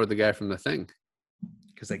couldn't afford the guy from The Thing.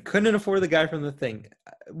 Because they couldn't afford the guy from The Thing.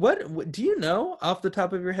 What do you know off the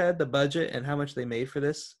top of your head the budget and how much they made from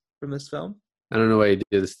this film? I don't know why you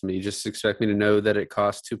did this to me. You just expect me to know that it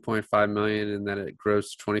cost $2.5 million and that it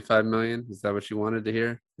grossed $25 million? Is that what you wanted to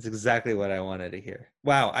hear? It's exactly what I wanted to hear.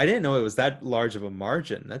 Wow, I didn't know it was that large of a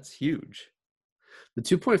margin. That's huge. The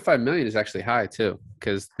 $2.5 million is actually high too,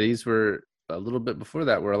 because these were a little bit before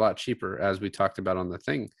that were a lot cheaper, as we talked about on The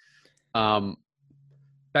Thing.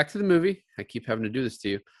 Back to the movie. I keep having to do this to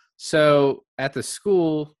you. So at the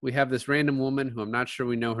school, we have this random woman who I'm not sure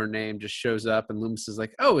we know her name, just shows up, and Loomis is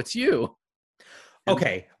like, "Oh, it's you."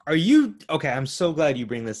 Okay, are you okay? I'm so glad you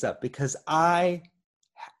bring this up because I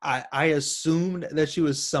assumed that she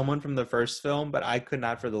was someone from the first film, but I could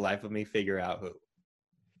not for the life of me figure out who.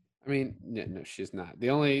 I mean, no, she's not.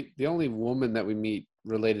 The only woman that we meet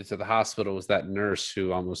related to the hospital was that nurse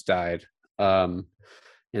who almost died. Um,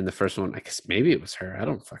 in the first one, I guess maybe it was her. I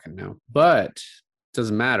don't fucking know, but it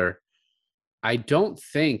doesn't matter. I don't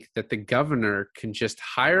think that the governor can just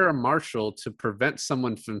hire a marshal to prevent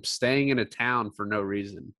someone from staying in a town for no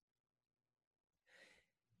reason.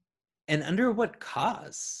 And under what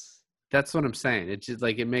cause? That's what I'm saying. It just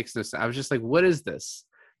like it makes no sense. I was just like, what is this?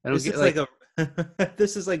 I don't This get is like like a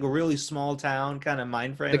this is like a really small town kind of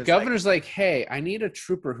mind frame. the It's like governor's like, hey, I need a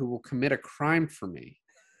trooper who will commit a crime for me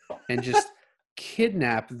and just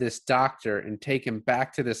kidnap this doctor and take him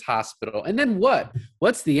back to this hospital. And then what?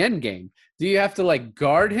 What's the end game? Do you have to like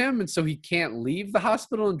guard him and so he can't leave the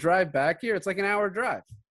hospital and drive back here? It's like an hour drive.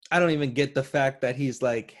 I don't even get the fact that he's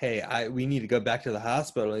like, "Hey, we need to go back to the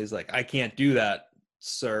hospital." He's like, "I can't do that,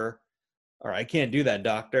 sir," or "I can't do that,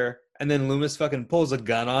 doctor." And then Loomis fucking pulls a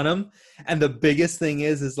gun on him. And the biggest thing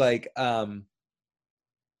is like,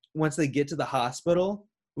 once they get to the hospital,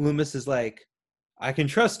 Loomis is like, "I can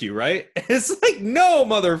trust you, right?" It's like, "No,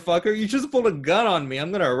 motherfucker, you just pulled a gun on me.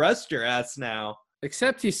 I'm gonna arrest your ass now."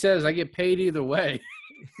 Except he says, I get paid either way.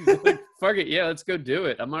 He's like, fuck it. Yeah, let's go do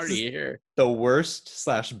it. I'm already here. The worst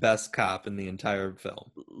slash best cop in the entire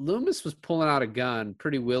film. Loomis was pulling out a gun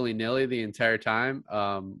pretty willy nilly the entire time,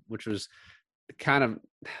 which was kind of,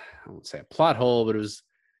 I won't say a plot hole, but it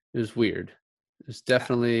was weird. It was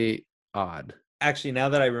definitely odd. Actually, now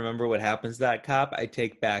that I remember what happens to that cop, I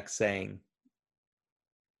take back saying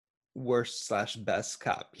worst slash best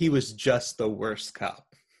cop. He was just the worst cop.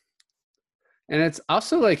 And it's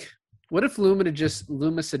also like, what if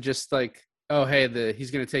Loomis had just like, oh hey, he's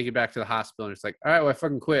gonna take you back to the hospital, and it's like, all right, well I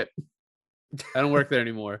fucking quit. I don't work there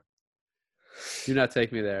anymore. Do not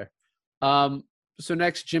take me there. So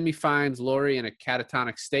next, Jimmy finds Lori in a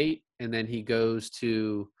catatonic state, and then he goes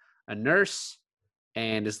to a nurse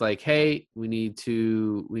and is like, "Hey, we need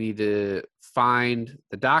to find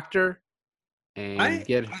the doctor and I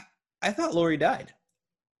get." I thought Lori died.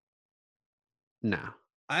 No,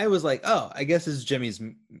 I was like, oh, I guess it's Jimmy's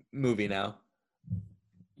movie now.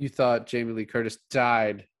 you thought Jamie Lee Curtis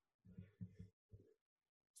died.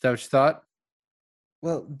 Is that what you thought?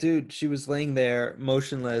 Well, dude, she was laying there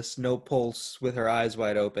motionless, no pulse, with her eyes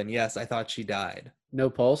wide open. Yes, I thought she died. No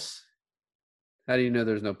pulse. How do you know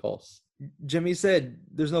there's no pulse? Jimmy said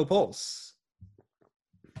there's no pulse.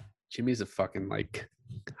 Jimmy's a fucking like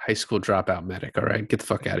high school dropout medic. All right, get the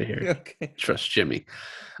fuck out of here. Okay. Trust Jimmy.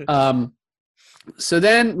 So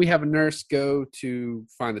then we have a nurse go to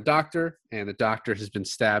find the doctor, and the doctor has been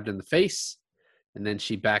stabbed in the face. And then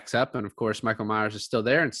she backs up, and of course, Michael Myers is still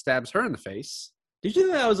there and stabs her in the face. Did you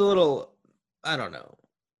think that was a little, I don't know,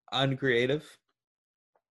 uncreative?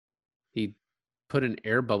 He put an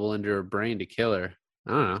air bubble into her brain to kill her.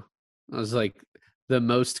 I don't know. It was like the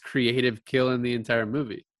most creative kill in the entire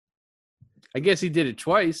movie. I guess he did it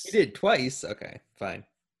twice. He did twice. Okay, fine.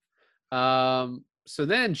 So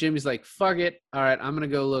then Jimmy's like, fuck it. All right, I'm going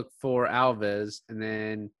to go look for Alves. And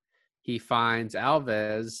then he finds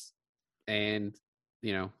Alves and,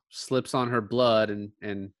 slips on her blood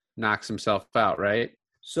and knocks himself out, right?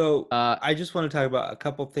 So I just want to talk about a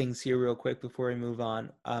couple things here real quick before we move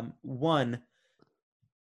on. One,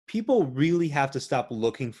 people really have to stop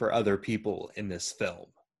looking for other people in this film.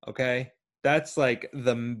 Okay, that's like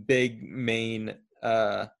the big main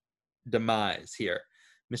demise here.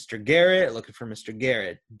 Mr. Garrett looking for Mr.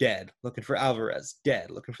 Garrett, dead. Looking for Alvarez, dead.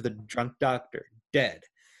 Looking for the drunk doctor, dead.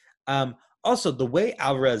 Also, the way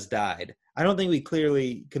Alvarez died, I don't think we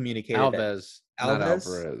clearly communicated. Alves, not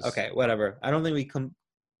Alvarez. Okay, whatever. I don't think we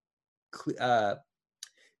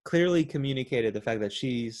clearly communicated the fact that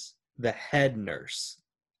she's the head nurse.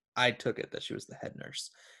 I took it that she was the head nurse.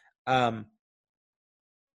 How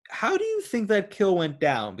do you think that kill went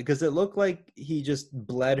down? Because it looked like he just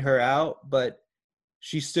bled her out, but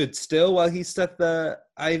she stood still while he stuck the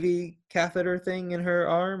IV catheter thing in her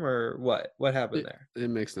arm, or what? What happened there? It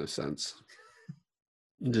makes no sense.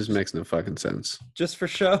 It just makes no fucking sense. Just for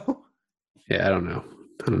show? Yeah, I don't know.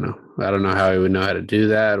 I don't know how he would know how to do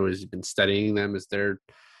that. Or has he been studying them? Is they're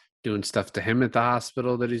doing stuff to him at the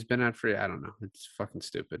hospital that he's been at for? I don't know. It's fucking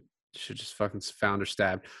stupid. Should just fucking found her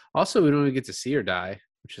stabbed. Also, we don't even get to see her die,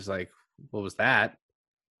 which is like, what was that?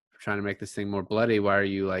 We're trying to make this thing more bloody. Why are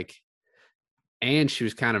you like? And she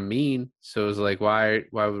was kind of mean, so it was like, why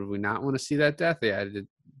would we not want to see that death? Yeah,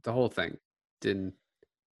 the whole thing didn't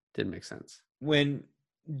make sense. When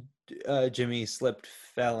Jimmy slipped,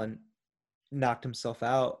 fell, and knocked himself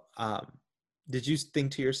out, Did you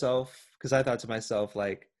think to yourself? Because I thought to myself,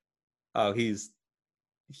 like, oh, he's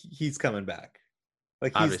coming back.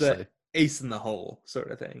 Like he's the Obviously, ace in the hole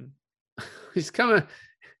sort of thing. he's coming.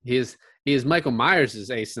 He is Michael Myers'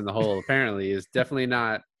 ace in the hole. Apparently, he is definitely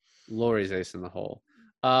not Laurie's ace in the hole.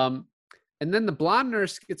 Um, and then the blonde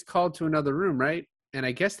nurse gets called to another room, right? And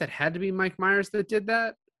I guess that had to be Mike Myers that did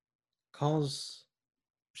that. Calls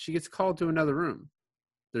She gets called to another room.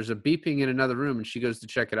 There's a beeping in another room, and she goes to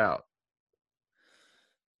check it out.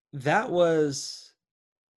 that was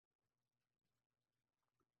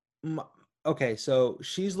okay. So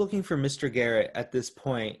she's looking for Mr. Garrett at this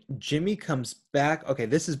point. Jimmy comes back. Okay,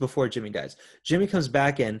 this is before Jimmy dies. Jimmy comes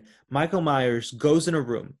back in. Michael Myers goes in a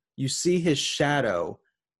room. You see his shadow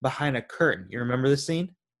behind a curtain. You remember the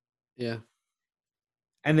scene? Yeah.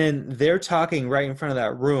 And then they're talking right in front of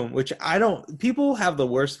that room, which I don't. People have the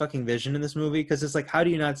worst fucking vision in this movie because it's like, how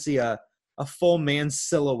do you not see a full man's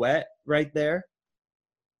silhouette right there?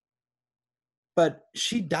 But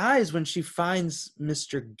she dies when she finds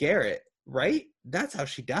Mr. Garrett, right? That's how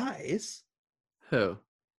she dies. Who?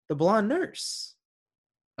 The blonde nurse.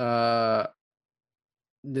 Uh,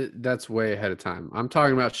 that's way ahead of time. I'm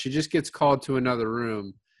talking about she just gets called to another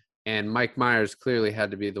room, and Mike Myers clearly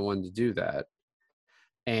had to be the one to do that.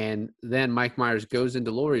 And then Mike Myers goes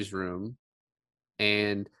into Laurie's room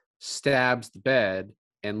and stabs the bed,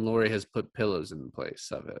 and Laurie has put pillows in place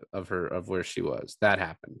of it, of where she was. That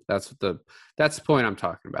happened. That's the point I'm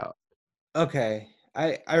talking about. Okay.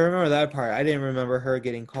 I remember that part. I didn't remember her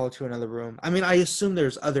getting called to another room. I mean, I assume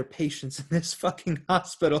there's other patients in this fucking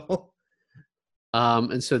hospital.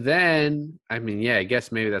 And so then, I mean, yeah, I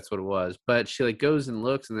guess maybe that's what it was. But she like goes and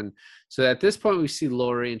looks, and then so at this point we see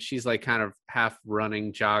Laurie, and she's like kind of half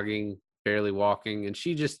running, jogging, barely walking, and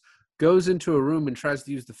she just goes into a room and tries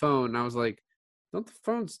to use the phone. And I was like, don't the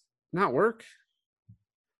phones not work?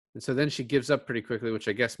 And so then she gives up pretty quickly, which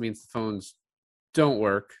I guess means the phones don't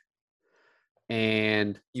work.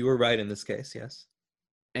 And You were right in this case, yes.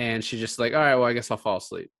 she's just like, all right, well, I guess I'll fall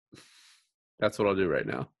asleep. That's what I'll do right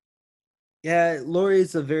now. Yeah,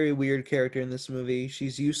 Laurie's a very weird character in this movie.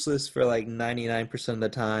 She's useless for like 99% of the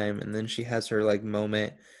time, and then she has her like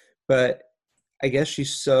moment. But I guess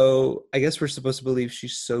we're supposed to believe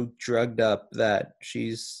she's so drugged up that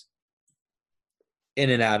she's in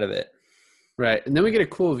and out of it. Right. And then we get a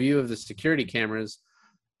cool view of the security cameras,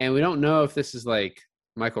 and we don't know if this is like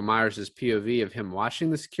Michael Myers' POV of him watching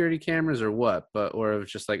the security cameras or what, but or it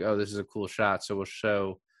was just like, oh, this is a cool shot, so we'll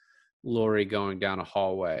show Laurie going down a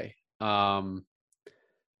hallway. And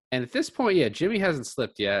at this point, yeah, Jimmy hasn't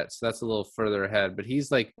slipped yet, so that's a little further ahead, but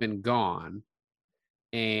he's like been gone.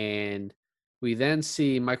 And we then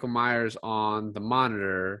see Michael Myers on the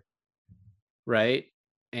monitor, right?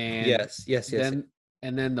 And Yes.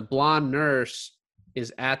 then the blonde nurse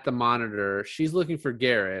is at the monitor. She's looking for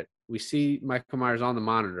Garrett. We see Michael Myers on the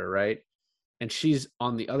monitor, right? And she's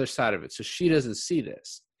on the other side of it, so she doesn't see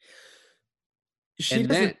this. She And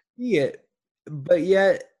doesn't then, see it, but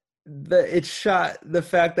yet it's shot the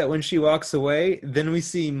fact that when she walks away, then we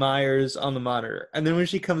see Myers on the monitor. And then when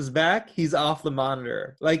she comes back, he's off the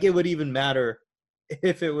monitor. Like it would even matter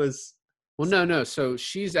if it was well, no. So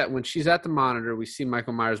when she's at the monitor, we see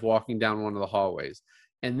Michael Myers walking down one of the hallways.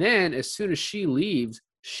 And then as soon as she leaves,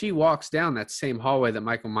 she walks down that same hallway that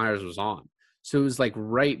Michael Myers was on. So it was like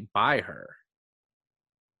right by her.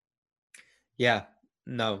 yeah,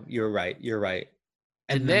 no, you're right. You're right.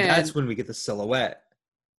 And And then that's then, when we get the silhouette.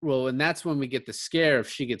 well, and that's when we get the scare if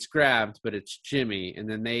she gets grabbed, but it's Jimmy. And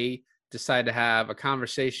then they decide to have a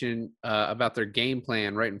conversation about their game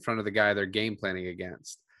plan right in front of the guy they're game planning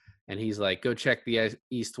against. And he's like, go check the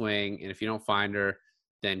East Wing. And if you don't find her,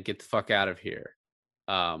 then get the fuck out of here.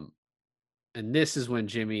 Um, and this is when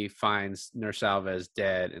Jimmy finds Nurse Alves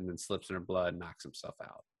dead and then slips in her blood and knocks himself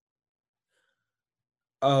out.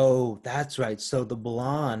 Oh, that's right. So the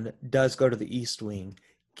blonde does go to the East Wing,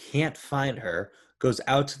 can't find her, goes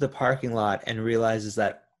out to the parking lot and realizes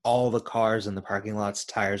that all the cars in the parking lot's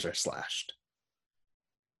tires are slashed.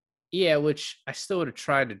 Yeah, which I still would have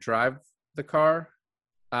tried to drive the car.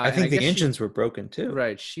 I And I think the guess engines were broken too.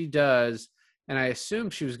 right, she does. And I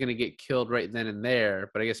assumed she was going to get killed right then and there.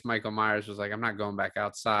 But I guess Michael Myers was like, I'm not going back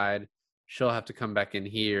outside. She'll have to come back in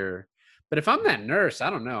here. But if I'm that nurse, I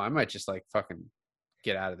don't know. I might just like fucking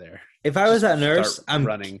get out of there. If I was Just that start nurse, I'm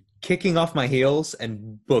running. kicking off my heels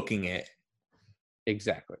and booking it.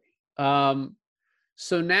 Exactly.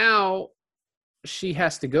 So now she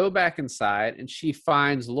has to go back inside and she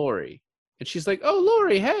finds Laurie. And she's like, oh,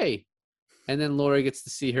 Laurie, hey. And then Laurie gets to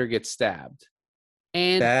see her get stabbed.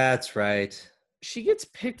 And That's right. she gets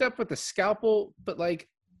picked up with a scalpel, but like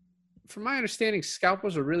from my understanding,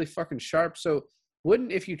 scalpels are really fucking sharp. So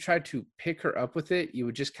wouldn't if you tried to pick her up with it, you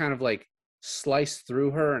would just kind of like slice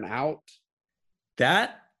through her and out?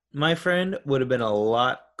 That, my friend, would have been a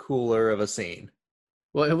lot cooler of a scene.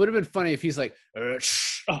 Well, it would have been funny if he's like, oh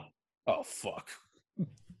fuck.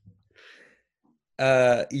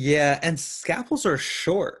 Yeah, and scalpels are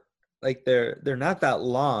short. Like they're not that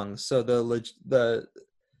long, so the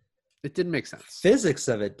It didn't make sense. physics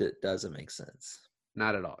of it doesn't make sense.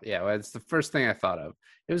 Not at all. Yeah, well, it's the first thing I thought of.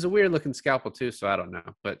 It was a weird looking scalpel too, so I don't know.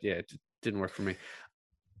 But yeah, it didn't work for me.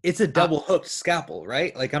 It's a double hooked scalpel,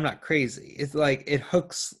 right? Like I'm not crazy. It's like it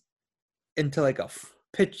hooks into like a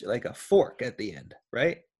pitch, like a fork at the end,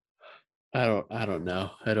 right? I don't know.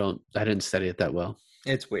 I didn't study it that well.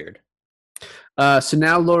 It's weird. So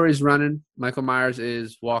now Laurie's running. Michael Myers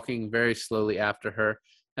is walking very slowly after her.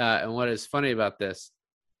 And what is funny about this?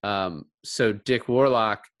 So Dick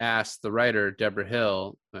Warlock asked the writer Deborah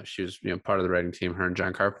Hill. She was part of the writing team. Her and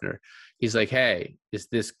John Carpenter. He's like, "Hey, is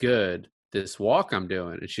this good? This walk I'm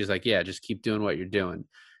doing?" And she's like, "Yeah, just keep doing what you're doing."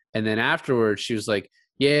 And then afterwards, she was like,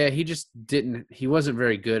 "Yeah, he just didn't. He wasn't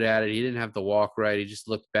very good at it. He didn't have the walk right. He just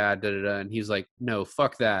looked bad." Da da da. And he's like, "No,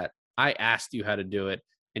 fuck that. I asked you how to do it,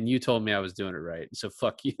 and you told me I was doing it right. So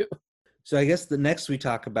fuck you." So I guess the next we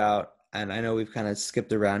talk about, and I know we've kind of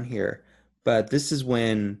skipped around here, but this is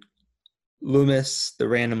when Loomis, the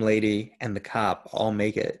random lady, and the cop all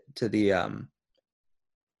make it to the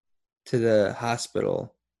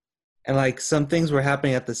hospital. And like some things were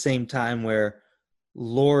happening at the same time where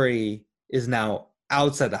Laurie is now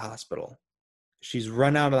outside the hospital. She's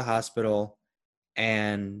run out of the hospital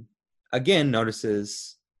and again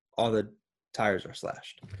notices all the tires are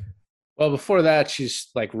slashed. Well, before that, she's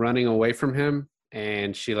like running away from him,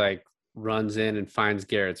 and she like runs in and finds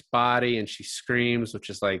Garrett's body, and she screams, which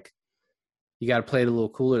is like, you got to play it a little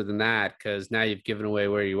cooler than that because now you've given away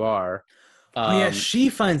where you are. Oh yeah, she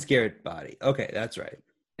finds Garrett's body. Okay, that's right.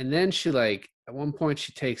 And then she like at one point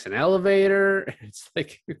she takes an elevator. It's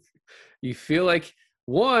like you feel like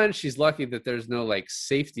one, she's lucky that there's no like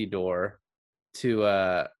safety door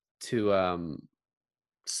to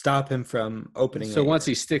stop him from opening. So once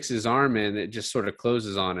he sticks his arm in, it just sort of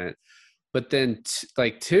closes on it. But then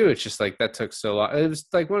like two, it's just like that took so long. It was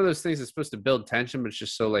like one of those things that's supposed to build tension, but it's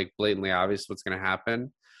just so like blatantly obvious what's going to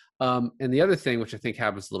happen. And the other thing, which I think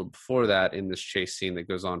happens a little before that in this chase scene that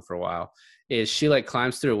goes on for a while, is she like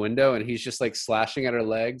climbs through a window and he's just like slashing at her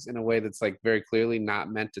legs in a way that's like very clearly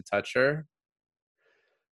not meant to touch her.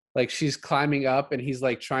 Like she's climbing up and he's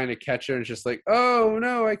like trying to catch her and just like, oh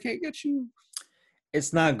no, I can't get you.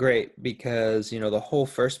 It's not great because, the whole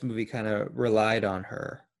first movie kind of relied on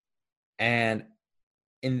her. And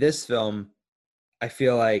in this film, I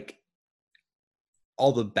feel like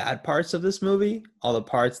all the bad parts of this movie, all the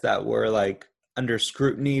parts that were like under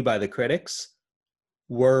scrutiny by the critics,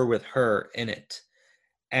 were with her in it.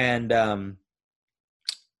 And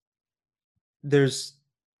there's,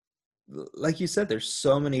 like you said, there's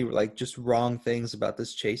so many like just wrong things about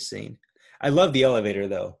this chase scene. I love the elevator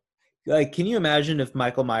though. Like, can you imagine if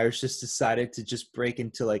Michael Myers just decided to just break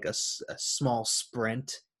into like a small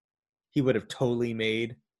sprint? He would have totally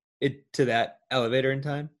made it to that elevator in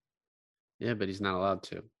time. Yeah, but he's not allowed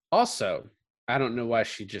to. Also, I don't know why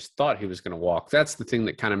she just thought he was going to walk. That's the thing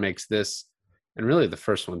that kind of makes this, and really the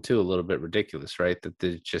first one too, a little bit ridiculous, right?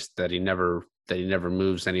 That he never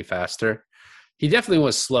moves any faster. He definitely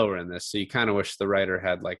was slower in this, so you kind of wish the writer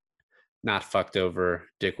had like not fucked over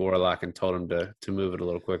Dick Warlock and told him to move it a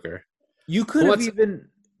little quicker. You could have even.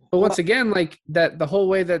 But once again, like that, the whole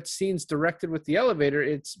way that scene's directed with the elevator,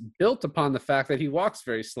 it's built upon the fact that he walks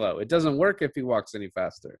very slow. It doesn't work if he walks any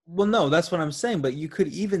faster. Well, no, that's what I'm saying. But you could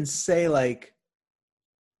even say like,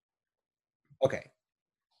 okay,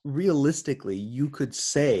 realistically, you could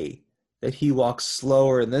say that he walks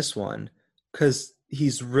slower in this one because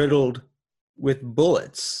he's riddled with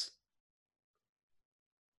bullets.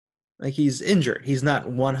 Like he's injured. He's not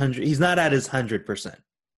 100. He's not at his 100%.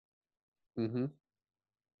 Mm-hmm.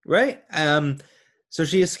 Right? So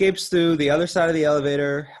she escapes through the other side of the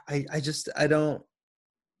elevator. I don't.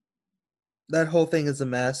 That whole thing is a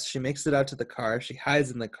mess. She makes it out to the car. She hides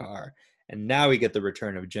in the car. And now we get the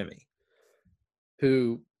return of Jimmy,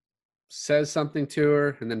 who says something to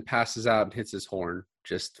her and then passes out and hits his horn,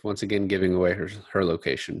 just once again giving away her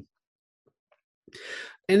location.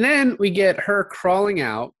 And then we get her crawling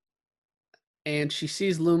out, and she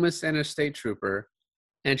sees Loomis and a state trooper,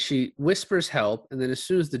 and she whispers help, and then as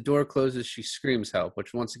soon as the door closes, she screams help,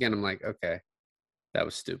 which once again, I'm like, okay, that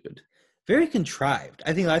was stupid. Very contrived.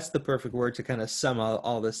 I think that's the perfect word to kind of sum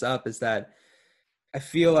all this up, is that I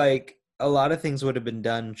feel like a lot of things would have been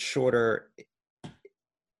done shorter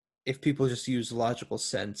if people just use logical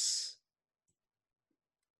sense.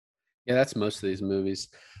 Yeah, that's most of these movies.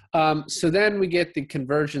 So then we get the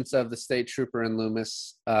convergence of the state trooper and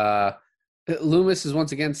Loomis. Loomis is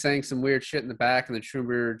once again saying some weird shit in the back, and the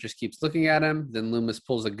trooper just keeps looking at him. Then Loomis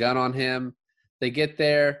pulls a gun on him. They get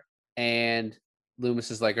there, and Loomis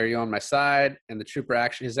is like, "Are you on my side?" And the trooper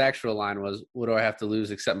his actual line was, "What do I have to lose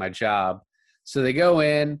except my job?" So they go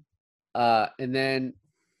in, and then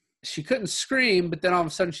she couldn't scream, but then all of a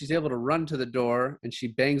sudden she's able to run to the door, and she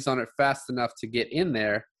bangs on it fast enough to get in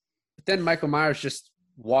there. But then Michael Myers just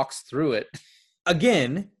walks through it.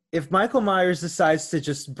 Again, if Michael Myers decides to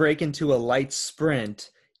just break into a light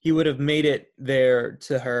sprint, he would have made it there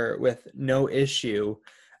to her with no issue.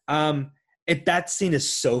 That scene is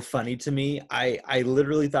so funny to me. I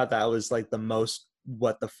literally thought that was like the most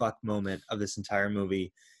what the fuck moment of this entire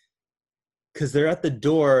movie. Because they're at the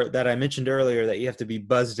door that I mentioned earlier that you have to be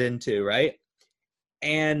buzzed into, right?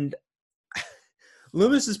 And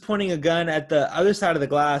Loomis is pointing a gun at the other side of the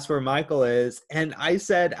glass where Michael is. And I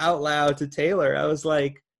said out loud to Taylor, I was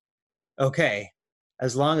like, okay,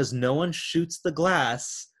 as long as no one shoots the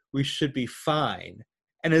glass, we should be fine.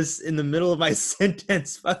 And as in the middle of my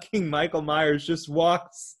sentence, fucking Michael Myers just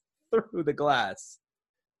walks through the glass.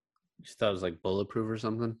 You thought it was like bulletproof or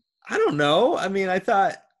something? I don't know. I mean, I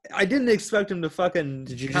didn't expect him to fucking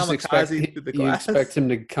Did you just expect through the glass. you expect him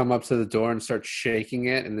to come up to the door and start shaking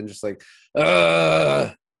it, and then just like,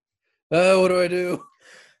 what do I do?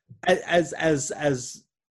 As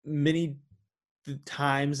many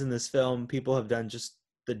times in this film, people have done just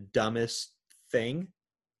the dumbest thing.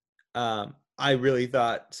 I really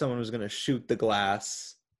thought someone was going to shoot the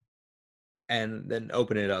glass and then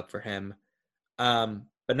open it up for him.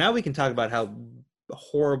 But now we can talk about how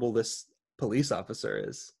horrible this police officer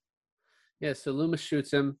is. Yeah, so Loomis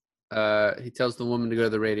shoots him. He tells the woman to go to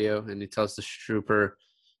the radio, and he tells the trooper,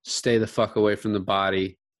 stay the fuck away from the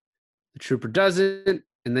body. The trooper doesn't,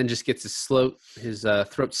 and then just gets his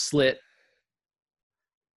throat slit.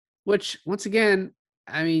 Which, once again,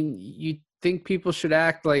 I mean, you think people should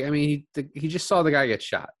act like, I mean, he just saw the guy get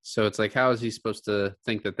shot. So it's like, how is he supposed to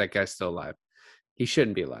think that that guy's still alive? He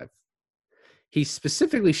shouldn't be alive. He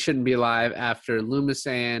specifically shouldn't be alive after Loomis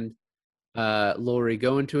and Laurie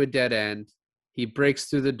go into a dead end. He breaks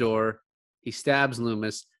through the door. He stabs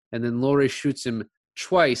Loomis, and then Laurie shoots him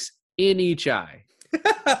twice in each eye.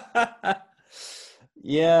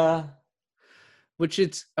 Yeah. Which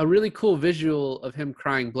it's a really cool visual of him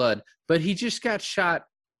crying blood, but he just got shot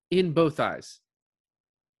in both eyes.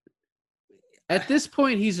 At this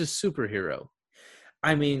point, he's a superhero.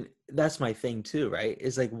 I mean, that's my thing too, right?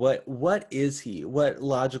 Is like, what is he? What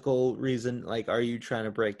logical reason, like, are you trying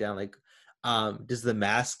to break down? Like, does the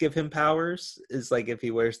mask give him powers? Is like, if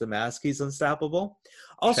he wears the mask, he's unstoppable.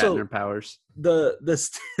 Also, Shatner powers.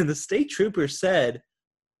 The state trooper said,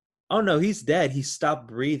 "Oh no, he's dead. He stopped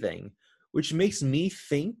breathing," which makes me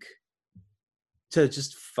think to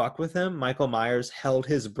just fuck with him. Michael Myers held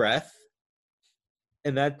his breath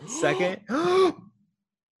in that second.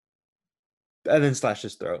 And then slashed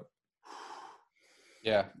his throat.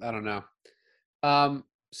 Yeah, I don't know.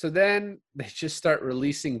 So then they just start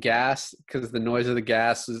releasing gas because the noise of the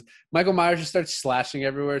gas is Michael Myers just starts slashing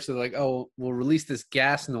everywhere. So they're like, oh, we'll release this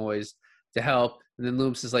gas noise to help. And then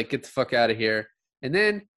Loomis is like, get the fuck out of here. And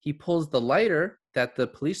then he pulls the lighter that the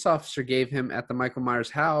police officer gave him at the Michael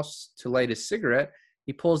Myers house to light his cigarette.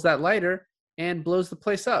 He pulls that lighter and blows the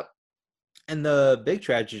place up. And the big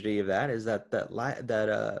tragedy of that is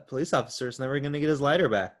that police officer is never going to get his lighter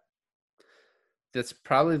back. That's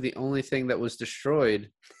probably the only thing that was destroyed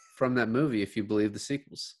from that movie, if you believe the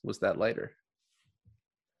sequels, was that lighter.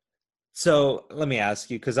 So let me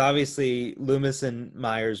ask you, because obviously Loomis and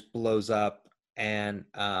Myers blows up, and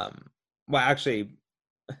actually,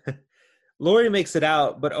 Laurie makes it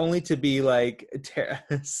out, but only to be like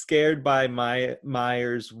scared by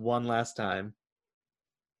Myers one last time.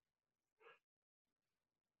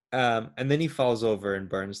 And then he falls over and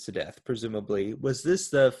burns to death, presumably. Was this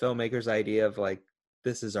the filmmaker's idea of like,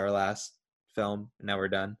 this is our last film, and now we're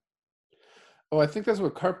done? Oh, I think that's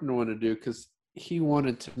what Carpenter wanted to do, because he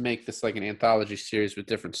wanted to make this like an anthology series with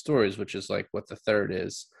different stories, which is like what the third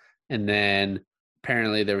is. And then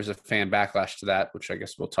apparently there was a fan backlash to that, which I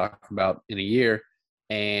guess we'll talk about in a year.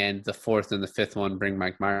 And the fourth and the fifth one bring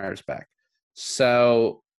Mike Myers back.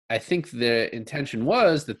 So I think the intention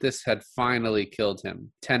was that this had finally killed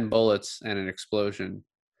him. 10 bullets and an explosion.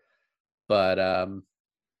 But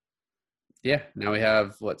yeah, now we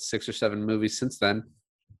have, 6 or 7 movies since then.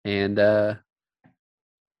 And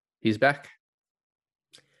he's back.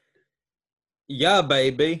 Yeah,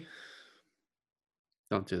 baby.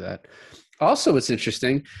 Don't do that. Also, what's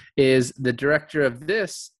interesting is the director of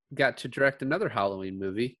this got to direct another Halloween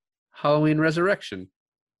movie, Halloween Resurrection.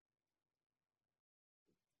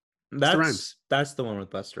 Busta Rhymes. That's the one with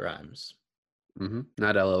Busta Rhymes.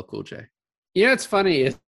 Not LL Cool J. You know, it's funny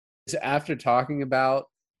is after talking about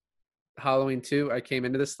Halloween 2, I came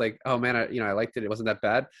into this like, oh man, I liked it. It wasn't that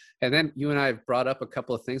bad. And then you and I have brought up a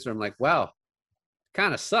couple of things where I'm like, wow,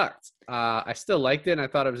 kind of sucked. I still liked it and I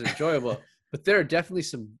thought it was enjoyable, but there are definitely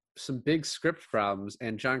some big script problems.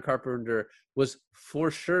 And John Carpenter was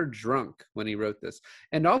for sure drunk when he wrote this.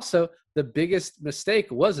 And also, the biggest mistake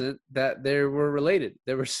wasn't that they were related.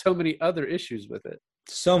 There were so many other issues with it.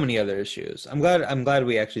 So many other issues. I'm glad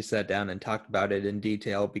we actually sat down and talked about it in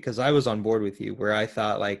detail, because I was on board with you where I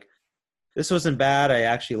thought like this wasn't bad. I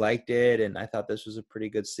actually liked it and I thought this was a pretty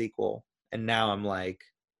good sequel. And now I'm like,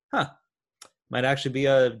 might actually be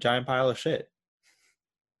a giant pile of shit.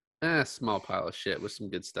 Small pile of shit with some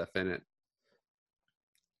good stuff in it.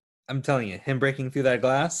 I'm telling you, him breaking through that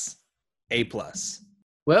glass, A+.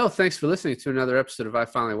 Well, thanks for listening to another episode of I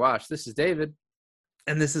Finally Watched. This is David.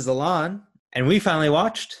 And this is Alon. And we finally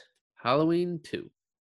watched Halloween 2.